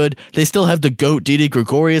very good. They still have the GOAT Didi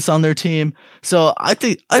Gregorius on their team. So I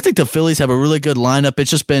think the Phillies have a really good lineup.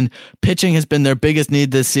 It's just been pitching has been their biggest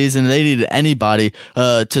need this season. They needed anybody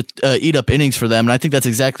to eat up innings for them, and I think that's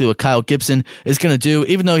exactly what Kyle Gibson is going to do.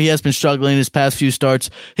 Even though he has been struggling his past few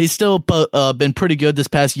starts, he's still been pretty good this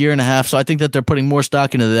past year and a half. So I think that they're putting more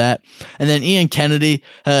stock into that. And then Ian Kennedy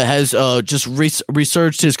has just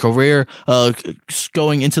resurged his career,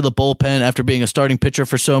 going into the bullpen after being a starting pitcher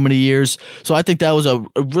for so many years. So I think that was a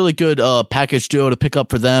really good package duo to pick up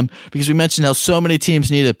for them, because we mentioned how so many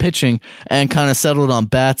teams needed pitching and kind of settled on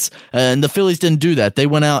bats, and the Phillies didn't do that. They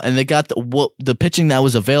went out and they got the pitching that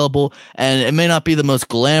was available, and it may not be the most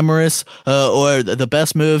glamorous or the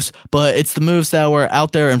best moves, but it's the moves that were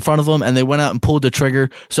out there in front of them, and they went out and pulled the trigger.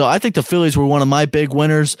 So I think the Phillies were one of my big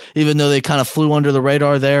winners, even though they kind of flew under the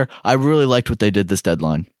radar there. I really liked what they did this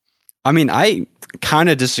deadline. I mean, I kind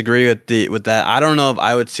of disagree with that. I don't know if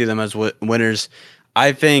I would see them as winners.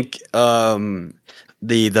 I think the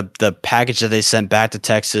package that they sent back to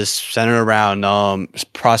Texas centered around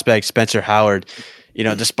prospect Spencer Howard.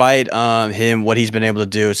 Despite him, what he's been able to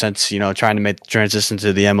do since, trying to make the transition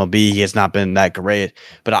to the MLB, he has not been that great.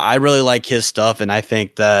 But I really like his stuff, and I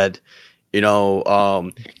think that,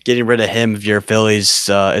 getting rid of him, if you're Phillies,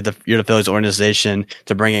 you're the Phillies organization,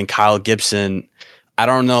 to bring in Kyle Gibson, I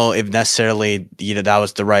don't know if necessarily that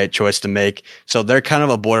was the right choice to make. So they're kind of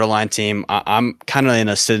a borderline team. I'm kind of in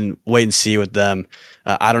a sit and wait and see with them.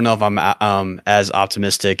 I don't know if I'm as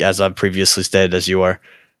optimistic as I've previously stated as you are.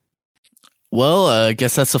 Well, I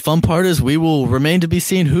guess that's the fun part, is we will remain to be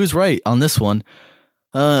seen who's right on this one.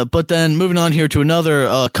 But then moving on here to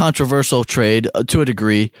another controversial trade to a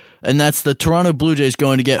degree, and that's the Toronto Blue Jays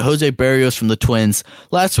going to get Jose Berrios from the Twins.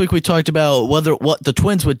 Last week we talked about what the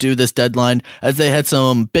Twins would do this deadline, as they had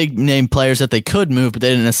some big name players that they could move, but they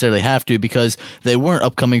didn't necessarily have to because they weren't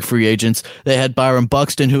upcoming free agents. They had Byron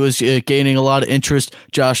Buxton, who was gaining a lot of interest,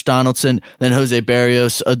 Josh Donaldson, then Jose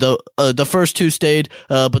Berrios. The first two stayed,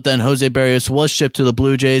 but then Jose Berrios was shipped to the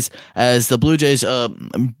Blue Jays, as the Blue Jays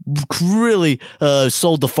really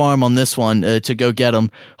sold the farm on this one to go get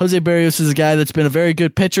him. Jose Berrios is a guy that's been a very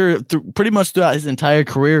good pitcher pretty much throughout his entire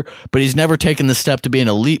career, but he's never taken the step to be an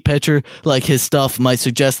elite pitcher like his stuff might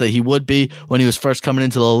suggest that he would be when he was first coming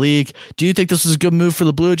into the league. Do you think this is a good move for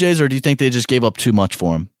the Blue Jays, or do you think they just gave up too much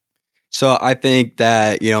for him? So I think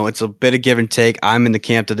that, it's a bit of give and take. I'm in the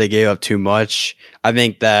camp that they gave up too much. I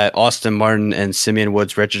think that Austin Martin and Simeon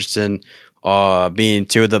Woods Richardson, being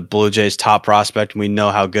two of the Blue Jays' top prospect, we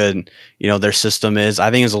know how good, their system is. I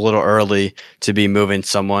think it's a little early to be moving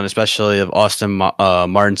someone, especially of Austin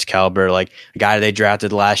Martin's caliber, like a guy they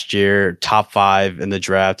drafted last year, top 5 in the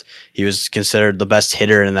draft. He was considered the best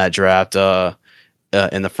hitter in that draft,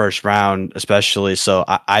 in the first round, especially. So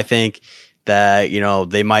I think that,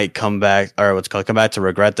 they might come back to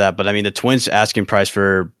regret that. But I mean, the Twins' asking price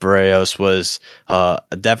for Berrios was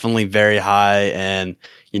definitely very high, and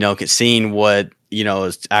seeing what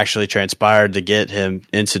has actually transpired to get him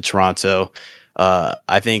into Toronto,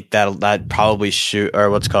 I think that probably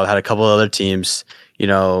had a couple of other teams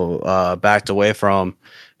backed away from.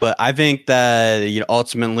 But I think that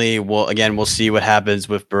ultimately we'll see what happens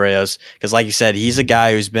with Berrios, because like you said, he's a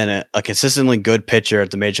guy who's been a consistently good pitcher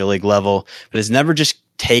at the major league level, but has never just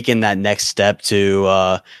taken that next step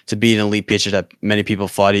to be an elite pitcher that many people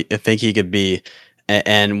think he could be.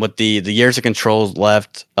 And with the years of control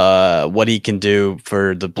left, what he can do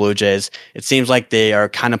for the Blue Jays, it seems like they are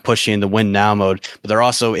kind of pushing the win now mode, but they're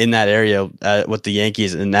also in that area with the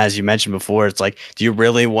Yankees. And as you mentioned before, it's like, do you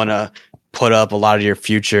really want to put up a lot of your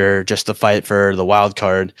future just to fight for the wild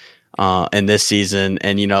card in this season?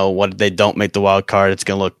 And what if they don't make the wild card, it's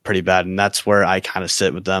going to look pretty bad. And that's where I kind of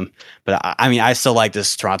sit with them. But I mean, I still like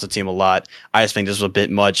this Toronto team a lot. I just think this was a bit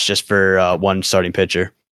much just for one starting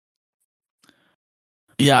pitcher.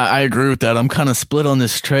 Yeah, I agree with that. I'm kind of split on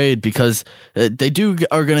this trade, because are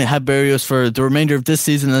going to have Berrios for the remainder of this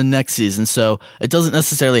season and the next season. So it doesn't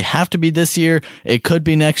necessarily have to be this year. It could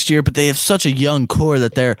be next year, but they have such a young core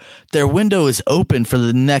that their window is open for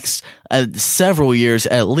the next several years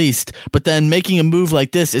at least. But then making a move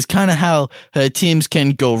like this is kind of how teams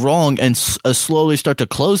can go wrong and slowly start to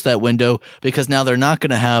close that window, because now they're not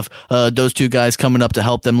going to have those two guys coming up to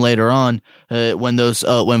help them later on when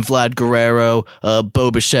Vlad Guerrero,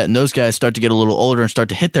 Bo Bichette, and those guys start to get a little older and start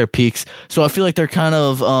to hit their peaks. So I feel like they're kind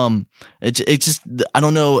of I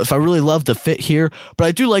don't know if I really love the fit here, but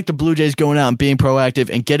I do like the Blue Jays going out and being proactive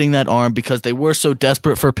and getting that arm, because they were so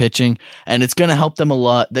desperate for pitching, and it's going to help them a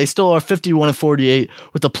lot. They still are 51-48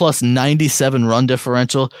 with a plus 97 run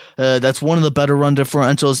differential. That's one of the better run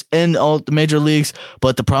differentials in all the major leagues,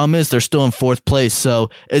 but the problem is they're still in 4th place. So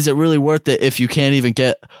is it really worth it if you can't even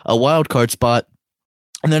get a wild card spot?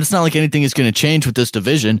 And then it's not like anything is going to change with this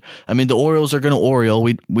division. I mean, the Orioles are going to Oriole.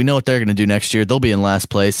 We know what they're going to do next year. They'll be in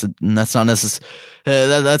last place, and that's not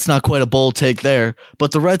That's not quite a bold take there.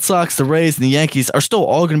 But the Red Sox, the Rays, and the Yankees are still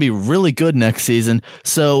all going to be really good next season.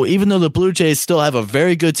 So even though the Blue Jays still have a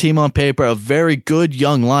very good team on paper, a very good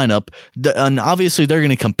young lineup, and obviously they're going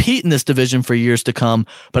to compete in this division for years to come,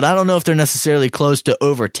 but I don't know if they're necessarily close to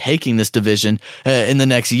overtaking this division in the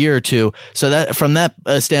next year or two. So that from that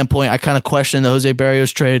standpoint, I kind of question the Jose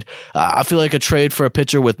Barrios trade. I feel like a trade for a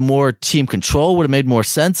pitcher with more team control would have made more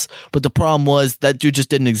sense, but the problem was that dude just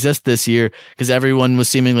didn't exist this year because everyone was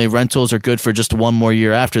seemingly rentals are good for just one more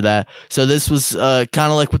year after that. So this was kind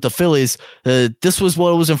of like with the Phillies. This was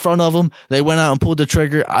what was in front of them. They went out and pulled the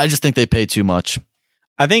trigger. I just think they paid too much.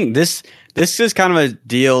 I think this is kind of a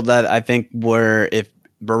deal that I think where if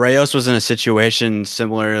Barrios was in a situation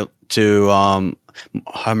similar to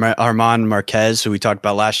Armand Marquez, who we talked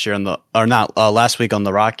about last week on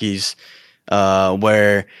the Rockies,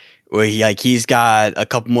 where he's got a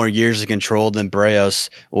couple more years of control than Barrios,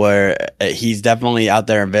 where he's definitely out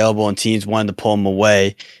there available and teams wanted to pull him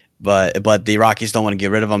away. But the Rockies don't want to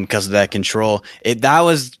get rid of him because of that control. If that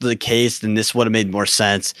was the case, then this would have made more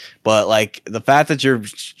sense. But like the fact that you're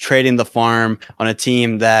trading the farm on a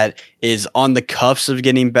team that is on the cusp of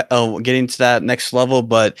getting to that next level,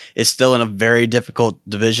 but is still in a very difficult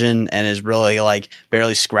division and is really like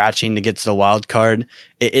barely scratching to get to the wild card.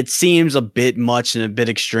 It seems a bit much and a bit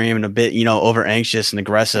extreme and a bit, over anxious and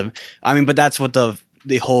aggressive. I mean, but that's what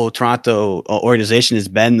the whole Toronto organization has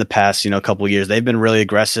been the past, couple of years. They've been really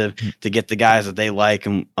aggressive to get the guys that they like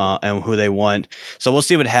and who they want. So we'll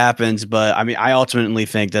see what happens. But I mean, I ultimately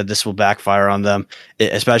think that this will backfire on them,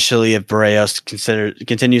 especially if Barrios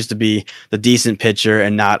continues to be the decent pitcher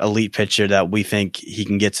and not elite pitcher that we think he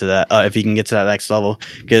can get to that, if he can get to that next level.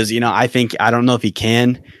 Because, I don't know if he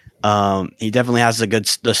can. He definitely has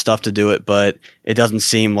the stuff to do it, but it doesn't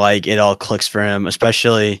seem like it all clicks for him,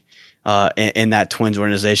 especially in that Twins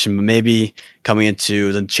organization. But maybe coming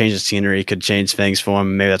into the change of scenery could change things for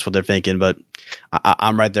him. Maybe that's what they're thinking, but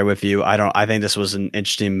I'm right there with you. I think this was an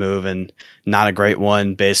interesting move and not a great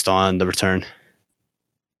one based on the return.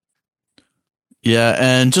 Yeah.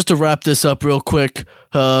 And just to wrap this up real quick,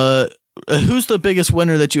 who's the biggest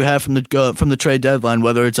winner that you have from the trade deadline,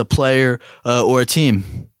 whether it's a player or a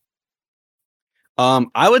team?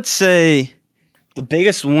 I would say the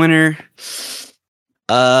biggest winner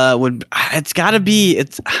I think it's got to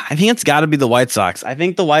be the White Sox. I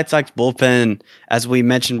think the White Sox bullpen, as we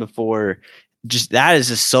mentioned before, that is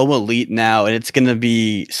just so elite now, and it's going to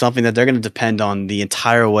be something that they're going to depend on the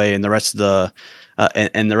entire way and the rest of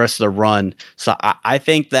the run. So I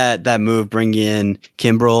think that move, bringing in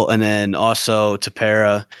Kimbrel and then also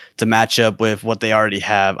Tepera to match up with what they already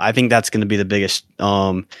have, I think that's going to be the biggest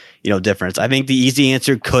difference. I think the easy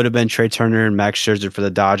answer could have been Trey Turner and Max Scherzer for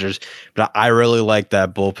the Dodgers, but I really like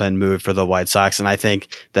that bullpen move for the White Sox, and I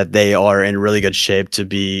think that they are in really good shape to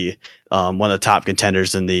be one of the top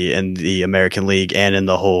contenders in the American League and in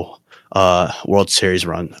the whole World Series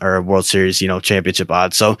run or World Series championship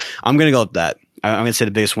odds. So I'm going to go with that. I'm going to say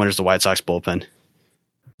the biggest winner is the White Sox bullpen.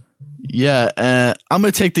 Yeah, I'm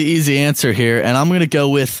going to take the easy answer here, and I'm going to go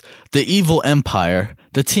with the Evil Empire,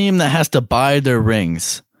 the team that has to buy their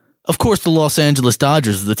rings. Of course, the Los Angeles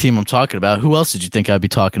Dodgers is the team I'm talking about. Who else did you think I'd be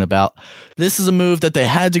talking about? This is a move that they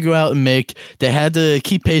had to go out and make. They had to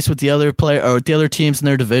keep pace with the other teams in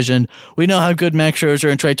their division. We know how good Max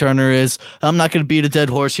Scherzer and Trey Turner is. I'm not going to beat a dead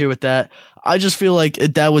horse here with that. I just feel like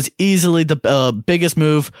that was easily the biggest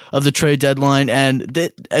move of the trade deadline, and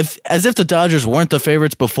as if the Dodgers weren't the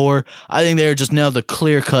favorites before, I think they are just now the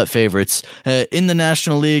clear-cut favorites in the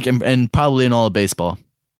National League and probably in all of baseball.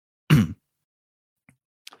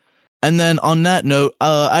 And then on that note,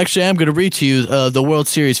 actually, I'm going to read to you the World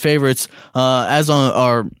Series favorites as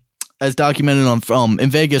documented in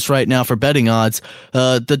Vegas right now for betting odds.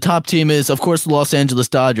 The top team is, of course, the Los Angeles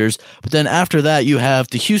Dodgers. But then after that, you have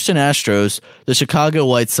the Houston Astros, the Chicago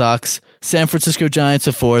White Sox, San Francisco Giants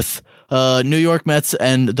at fourth, New York Mets,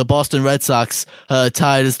 and the Boston Red Sox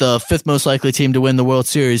tied as the fifth most likely team to win the World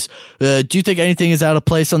Series. Do you think anything is out of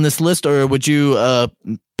place on this list, or would you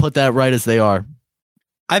put that right as they are?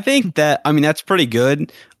 I think that's pretty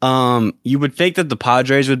good. You would think that the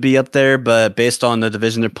Padres would be up there, but based on the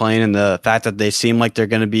division they're playing and the fact that they seem like they're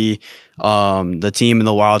going to be the team in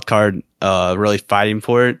the wild card really fighting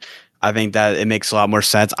for it, I think that it makes a lot more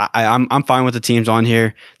sense. I'm fine with the teams on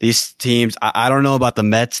here. These teams, I don't know about the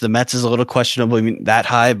Mets. The Mets is a little questionable that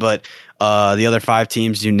high, but the other five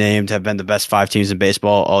teams you named have been the best five teams in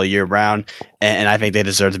baseball all year round, and I think they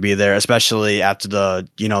deserve to be there, especially after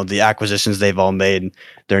the acquisitions they've all made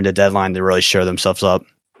during the deadline to really shore themselves up.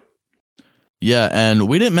 Yeah, and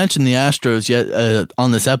we didn't mention the Astros yet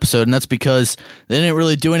on this episode, and that's because they didn't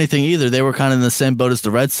really do anything either. They were kind of in the same boat as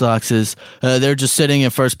the Red Sox is. They're just sitting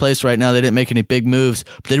in first place right now. They didn't make any big moves,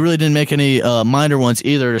 but they really didn't make any minor ones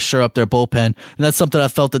either to shore up their bullpen, and that's something I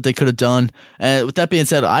felt that they could have done. And with that being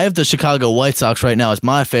said, I have the Chicago White Sox right now as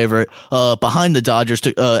my favorite, behind the Dodgers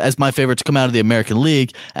as my favorite to come out of the American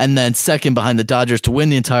League, and then second behind the Dodgers to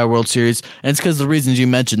win the entire World Series, and it's because of the reasons you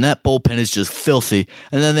mentioned. That bullpen is just filthy,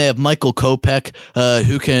 and then they have Michael Kopech,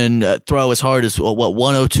 who can throw as hard as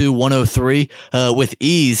 102, 103 with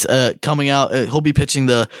ease coming out. He'll be pitching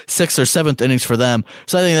the 6th or 7th innings for them.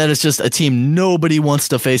 So I think that is just a team nobody wants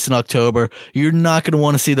to face in October. You're not going to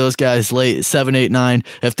want to see those guys late 7, 8, 9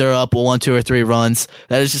 if they're up 1, 2, or 3 runs.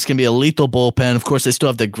 That is just going to be a lethal bullpen. Of course, they still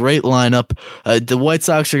have the great lineup. The White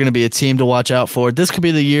Sox are going to be a team to watch out for. This could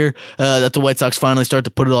be the year that the White Sox finally start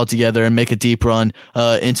to put it all together and make a deep run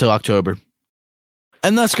into October.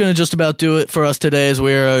 And that's going to just about do it for us today as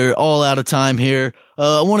we're all out of time here.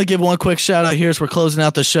 I want to give one quick shout out here as we're closing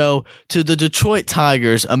out the show to the Detroit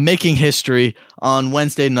Tigers, making history on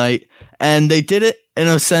Wednesday night. And they did it in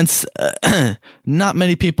a sense not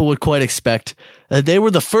many people would quite expect. They were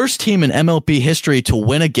the first team in MLB history to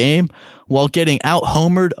win a game while getting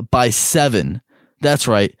out-homered by 7. That's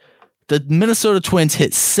right. The Minnesota Twins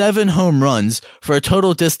hit 7 home runs for a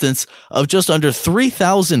total distance of just under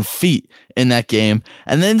 3,000 feet in that game,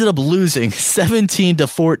 and they ended up losing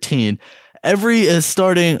 17-14. Everyone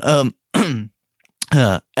starting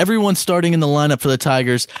in the lineup for the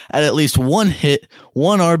Tigers at least 1 hit,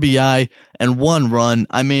 1 RBI, and 1 run.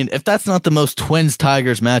 I mean, if that's not the most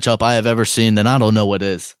Twins-Tigers matchup I have ever seen, then I don't know what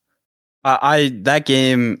is. That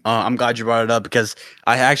game, I'm glad you brought it up because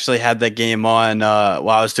I actually had that game on while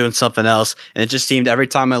I was doing something else, and it just seemed every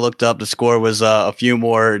time I looked up, the score was a few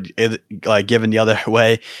more like given the other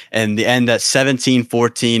way, and the end at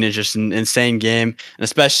 17-14 is just an insane game, and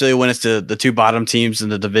especially when it's the 2 bottom teams in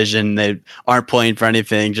the division. They aren't playing for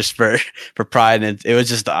anything, just for pride, and it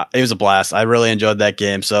was a blast. I really enjoyed that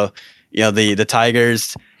game. So, the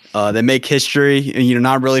Tigers, they make history,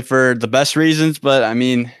 not really for the best reasons, but I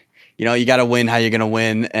mean, you got to win how you're going to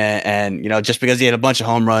win. And, just because you had a bunch of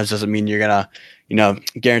home runs doesn't mean you're going to,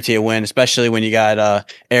 guarantee a win, especially when you got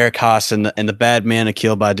Eric Haas and the bad man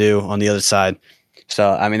Akil Baddoo on the other side.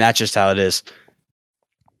 So, I mean, that's just how it is.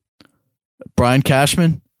 Brian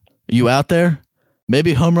Cashman, you out there?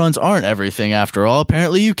 Maybe home runs aren't everything after all.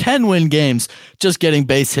 Apparently you can win games just getting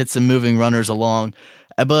base hits and moving runners along.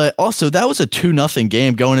 But also, that was a 2-0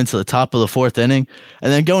 game going into the top of the 4th inning.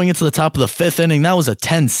 And then going into the top of the 5th inning, that was a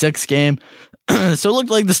 10-6 game. So it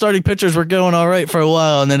looked like the starting pitchers were going all right for a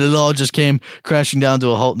while, and then it all just came crashing down to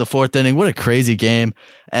a halt in the 4th inning. What a crazy game.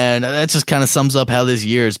 And that just kind of sums up how this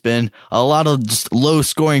year has been. A lot of just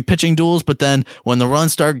low-scoring pitching duels, but then when the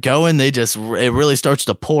runs start going, it really starts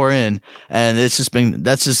to pour in. And it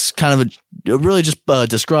really just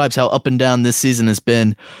describes how up and down this season has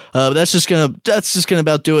been. That's just gonna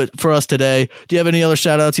about do it for us today. Do you have any other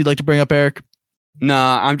shout-outs you'd like to bring up, Eric? No,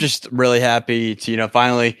 I'm just really happy to,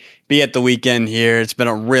 finally be at the weekend here. It's been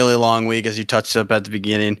a really long week, as you touched up at the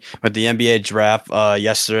beginning, with the NBA draft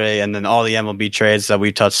yesterday, and then all the MLB trades that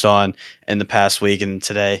we touched on in the past week and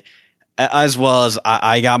today, as well as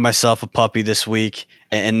I got myself a puppy this week,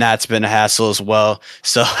 and that's been a hassle as well.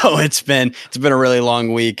 So it's been a really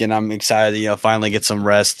long week, and I'm excited to finally get some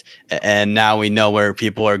rest. And now we know where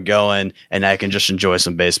people are going, and I can just enjoy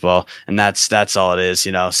some baseball, and that's all it is,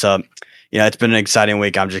 So. It's been an exciting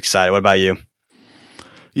week. I'm just excited. What about you?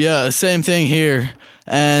 Yeah, same thing here.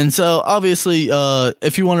 And so, obviously,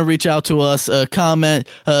 if you want to reach out to us, comment,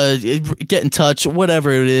 get in touch,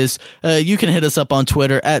 whatever it is, you can hit us up on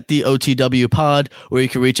Twitter at the OTW Pod, or you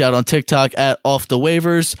can reach out on TikTok at Off the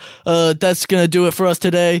Waivers. That's going to do it for us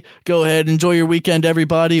today. Go ahead, enjoy your weekend,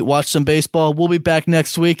 everybody. Watch some baseball. We'll be back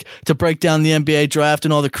next week to break down the NBA draft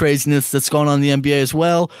and all the craziness that's going on in the NBA as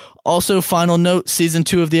well. Also, final note, Season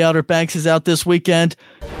 2 of The Outer Banks is out this weekend.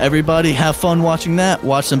 Everybody have fun watching that,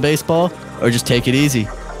 watch some baseball, or just take it easy.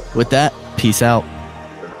 With that, peace out.